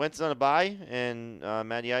 Well, Wentz is on a bye, and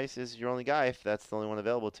Matty Ice is your only guy if that's the only one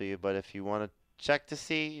available to you. But if you want to check to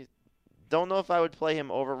see, don't know if I would play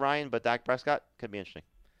him over Ryan, but Dak Prescott could be interesting.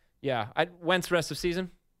 Yeah. Wentz rest of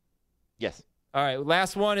season? Yes. All right.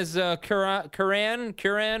 Last one is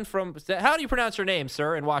Curran from – how do you pronounce your name,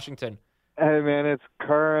 sir, in Washington? Hey, man, it's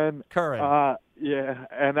Curran. Yeah,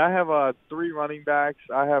 and I have 3 running backs.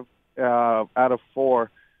 I have, out of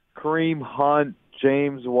 4, Kareem Hunt,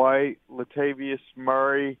 James White, Latavius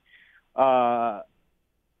Murray, and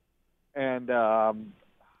I'm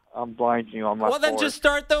blanking on my Well, then 4th. just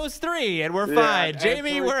start those 3, and we're fine.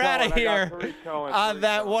 Jamie, we're out of here. On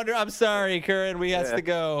that wonder, I'm sorry, Curran. We has to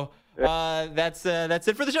go. That's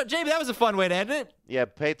it for the show. Jamie, that was a fun way to end it. Yeah,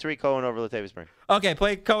 play Tariq Cohen over Latavius Murray. Okay,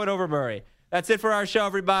 play Cohen over Murray. That's it for our show,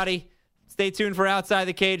 everybody. Stay tuned for Outside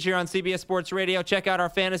the Cage here on CBS Sports Radio. Check out our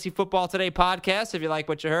Fantasy Football Today podcast if you like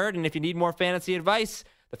what you heard. And if you need more fantasy advice,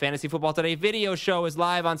 the Fantasy Football Today video show is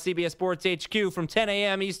live on CBS Sports HQ from 10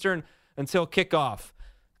 a.m. Eastern until kickoff.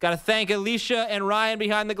 Got to thank Alicia and Ryan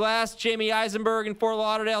behind the glass, Jamey Eisenberg in Fort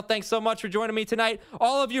Lauderdale. Thanks so much for joining me tonight.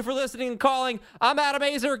 All of you for listening and calling. I'm Adam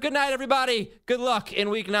Aizer. Good night, everybody. Good luck in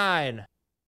Week 9.